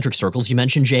 Like the concentric circles you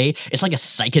mentioned, Jay, it's like a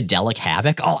psychedelic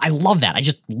havoc. Oh, I love that. I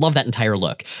just love that entire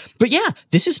look. But yeah,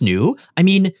 this is new. I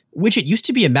mean, Widget used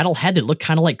to be a metal head that looked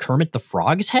kind of like Kermit the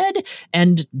Frog's head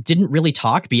and didn't really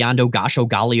talk beyond oh gosh, oh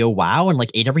golly, oh wow, and like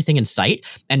ate everything in sight.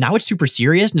 And now it's super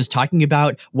serious and is talking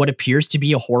about what appears to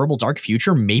be a horrible dark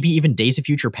future, maybe even Days of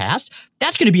Future Past.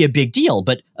 That's going to be a big deal,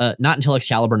 but not until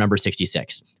Excalibur number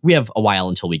 66. We have a while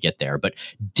until we get there, but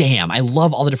damn, I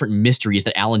love all the different mysteries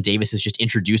that Alan Davis is just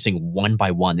introducing one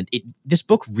by one. This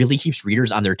book really keeps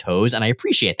readers on their toes, and I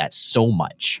appreciate that so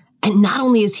much. And not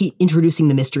only is he introducing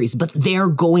the mysteries, but they're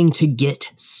going to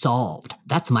get solved.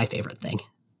 That's my favorite thing.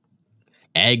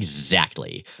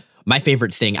 Exactly. My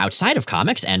favorite thing outside of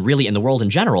comics, and really in the world in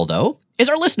general, though, is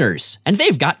our listeners, and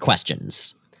they've got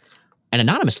questions. An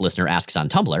anonymous listener asks on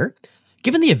Tumblr,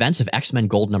 given the events of X-Men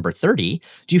Gold number 30,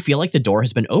 do you feel like the door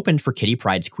has been opened for Kitty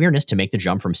Pryde's queerness to make the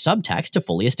jump from subtext to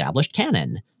fully established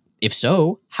canon? If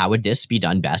so, how would this be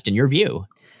done best in your view?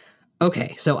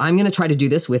 Okay, so I'm going to try to do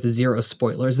this with zero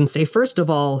spoilers and say, first of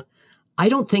all, I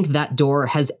don't think that door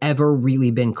has ever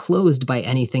really been closed by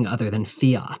anything other than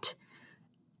fiat.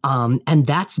 And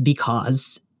that's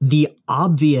because the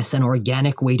obvious and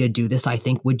organic way to do this, I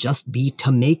think, would just be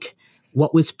to make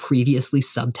what was previously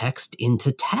subtext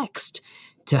into text,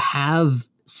 to have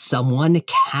someone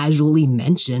casually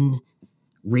mention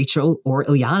Rachel or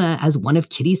Illyana as one of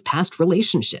Kitty's past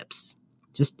relationships.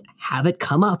 Just have it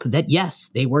come up that,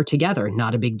 yes, they were together.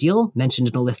 Not a big deal. Mentioned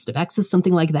in a list of X's,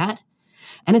 something like that.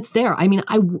 And it's there. I mean,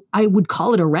 I would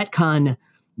call it a retcon,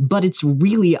 but it's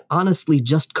really honestly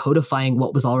just codifying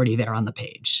what was already there on the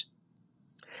page.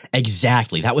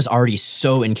 Exactly. That was already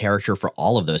so in character for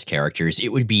all of those characters. It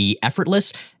would be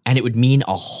effortless and it would mean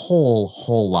a whole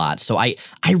lot. So I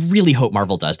really hope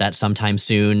Marvel does that sometime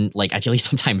soon, like ideally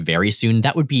sometime very soon.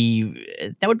 That would be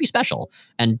special.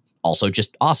 And also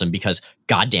just awesome because,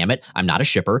 god damn it, I'm not a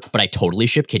shipper, but I totally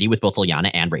ship Kitty with both Illyana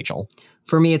and Rachel.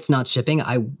 For me, it's not shipping.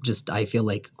 I feel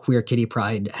like queer Kitty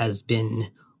Pryde has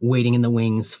been waiting in the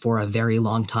wings for a very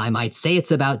long time. I'd say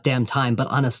it's about damn time, but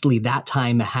honestly, that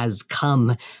time has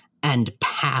come and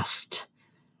passed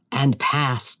and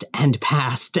passed and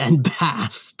passed and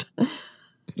passed.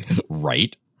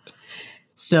 Right.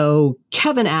 So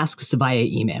Kevin asks via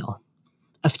email,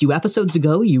 a few episodes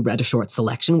ago, you read a short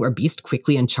selection where Beast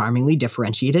quickly and charmingly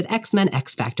differentiated X-Men,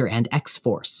 X-Factor, and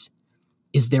X-Force.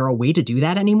 Is there a way to do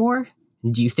that anymore?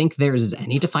 Do you think there's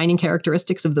any defining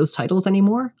characteristics of those titles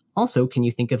anymore? Also, can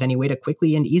you think of any way to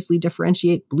quickly and easily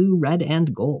differentiate blue, red,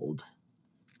 and gold?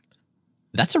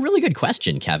 That's a really good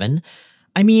question, Kevin.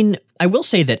 I mean, I will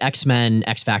say that X-Men,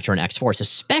 X-Factor, and X-Force,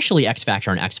 especially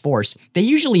X-Factor and X-Force, they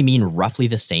usually mean roughly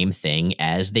the same thing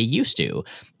as they used to.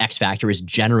 X-Factor is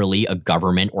generally a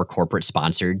government or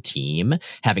corporate-sponsored team,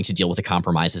 having to deal with the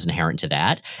compromises inherent to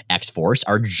that. X-Force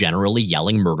are generally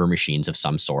yelling murder machines of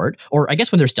some sort, or I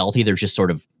guess when they're stealthy, they're just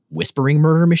sort of whispering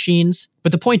murder machines.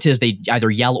 But the point is they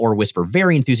either yell or whisper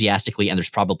very enthusiastically, and there's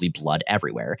probably blood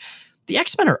everywhere. The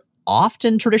X-Men are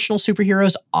often traditional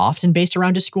superheroes, often based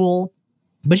around a school.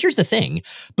 But here's the thing,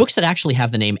 books that actually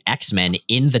have the name X-Men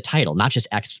in the title, not just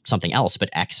X something else, but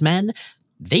X-Men,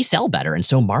 they sell better. And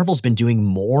so Marvel's been doing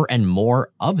more and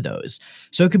more of those.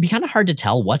 So it could be kind of hard to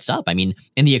tell what's up. I mean,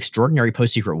 in the extraordinary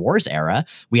post-Secret Wars era,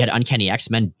 we had Uncanny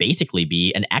X-Men basically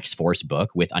be an X-Force book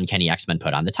with Uncanny X-Men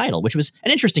put on the title, which was an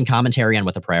interesting commentary on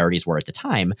what the priorities were at the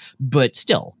time, but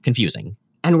still confusing.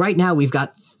 And right now we've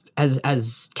got,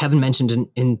 as Kevin mentioned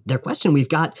in their question, we've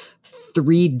got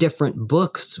 3 different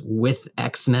books with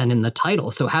X-Men in the title.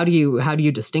 So how do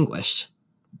you distinguish?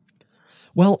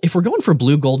 Well, if we're going for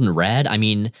blue, gold, and red, I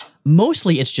mean,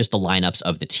 mostly it's just the lineups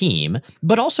of the team,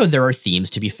 but also there are themes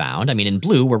to be found. I mean, in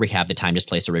blue, where we have the time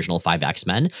displaced original 5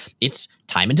 X-Men, it's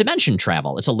time and dimension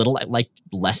travel. It's a little like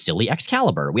less silly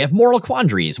Excalibur. We have moral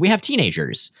quandaries. We have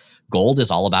teenagers. Gold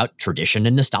is all about tradition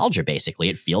and nostalgia, basically.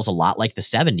 It feels a lot like the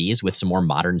 70s with some more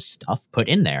modern stuff put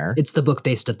in there. It's the book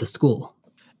based at the school.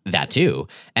 That too.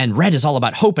 And red is all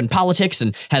about hope and politics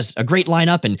and has a great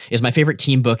lineup and is my favorite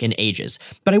team book in ages.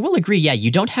 But I will agree, yeah,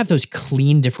 you don't have those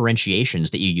clean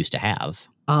differentiations that you used to have.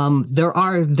 There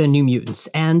are the New Mutants,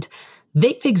 and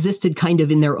they've existed kind of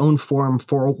in their own form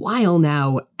for a while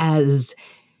now as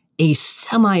a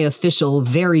semi-official,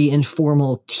 very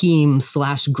informal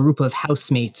team/group of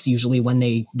housemates, usually when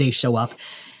they show up,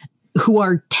 who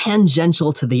are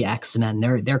tangential to the X-Men.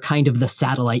 They're kind of the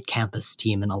satellite campus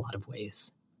team in a lot of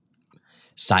ways.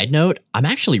 Side note, I'm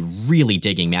actually really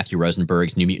digging Matthew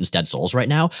Rosenberg's New Mutants Dead Souls right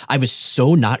now. I was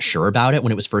so not sure about it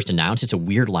when it was first announced. It's a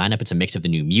weird lineup. It's a mix of the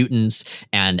New Mutants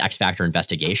and X-Factor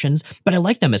Investigations, but I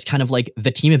like them as kind of like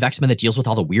the team of X-Men that deals with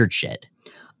all the weird shit.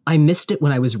 I missed it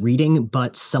when I was reading,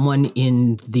 but someone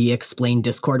in the Explain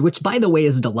Discord, which by the way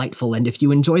is delightful, and if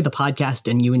you enjoy the podcast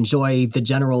and you enjoy the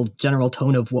general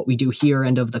tone of what we do here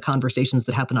and of the conversations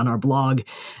that happen on our blog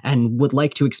and would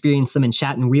like to experience them in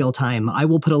chat in real time, I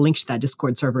will put a link to that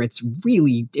Discord server. It's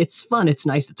fun, it's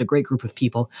nice, it's a great group of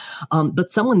people.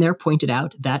 But someone there pointed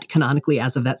out that canonically,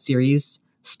 as of that series,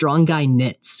 Strong Guy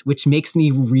knits, which makes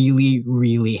me really,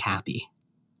 really happy.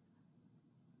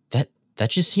 That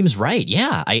just seems right.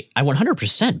 Yeah, I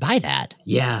 100% buy that.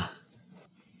 Yeah.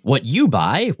 What you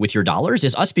buy with your dollars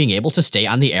is us being able to stay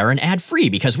on the air and ad-free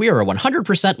because we are a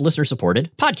 100% listener-supported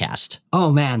podcast.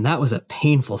 Oh man, that was a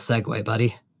painful segue,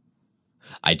 buddy.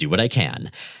 I do what I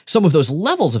can. Some of those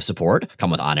levels of support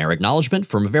come with on-air acknowledgement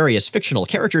from various fictional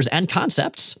characters and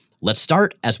concepts. Let's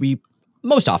start, as we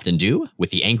most often do,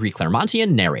 with the angry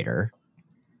Claremontian narrator.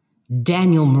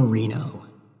 Daniel Marino.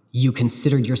 You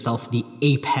considered yourself the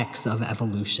apex of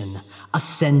evolution,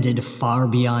 ascended far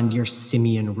beyond your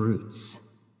simian roots.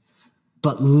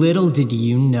 But little did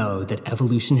you know that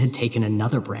evolution had taken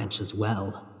another branch as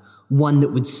well, one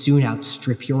that would soon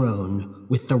outstrip your own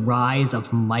with the rise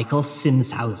of Michael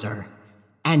Simshauser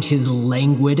and his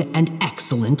languid and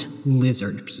excellent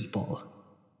lizard people.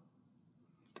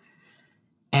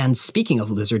 And speaking of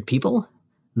lizard people,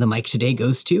 the mic today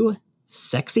goes to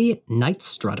Sexy Night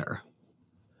Strutter.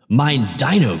 Mein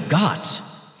Dino Gott!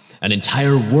 An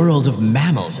entire world of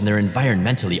mammals and their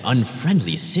environmentally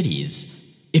unfriendly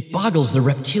cities. It boggles the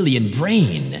reptilian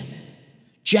brain.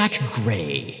 Jack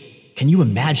Gray. Can you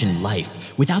imagine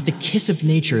life without the kiss of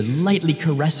nature lightly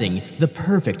caressing the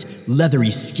perfect,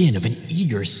 leathery skin of an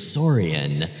eager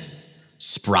saurian?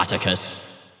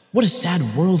 Sproticus. What a sad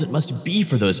world it must be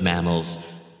for those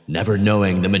mammals, never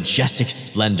knowing the majestic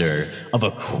splendor of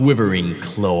a quivering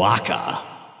cloaca.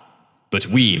 But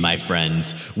we, my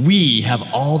friends, we have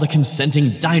all the consenting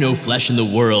dino flesh in the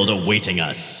world awaiting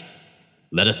us.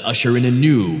 Let us usher in a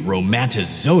new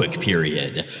romantozoic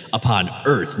period upon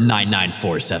Earth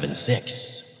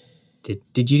 99476.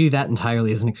 Did you do that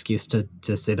entirely as an excuse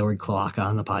to say the word cloaca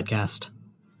on the podcast?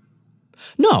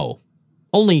 No,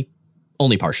 only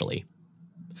partially.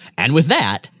 And with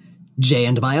that, Jay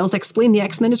and Miles Explain the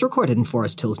X-Men is recorded in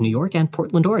Forest Hills, New York and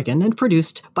Portland, Oregon, and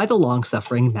produced by the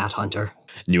long-suffering Matt Hunter.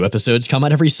 New episodes come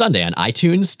out every Sunday on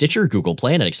iTunes, Stitcher, Google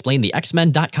Play, and at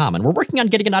explainthexmen.com, and we're working on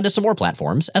getting it onto some more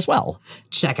platforms as well.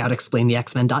 Check out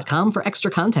explainthexmen.com for extra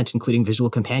content, including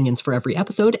visual companions for every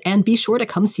episode, and be sure to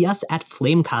come see us at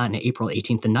FlameCon, April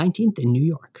 18th and 19th in New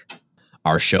York.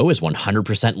 Our show is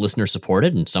 100% listener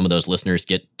supported, and some of those listeners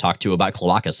get talked to about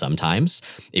Cloaca sometimes.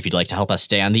 If you'd like to help us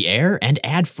stay on the air and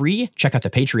ad-free, check out the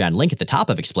Patreon link at the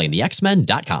top of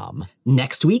explainthexmen.com.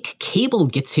 Next week, Cable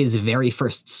gets his very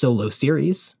first solo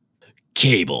series.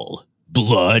 Cable,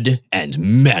 Blood and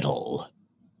Metal.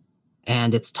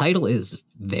 And its title is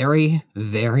very,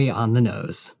 very on the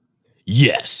nose.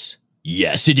 Yes,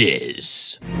 it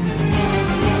is.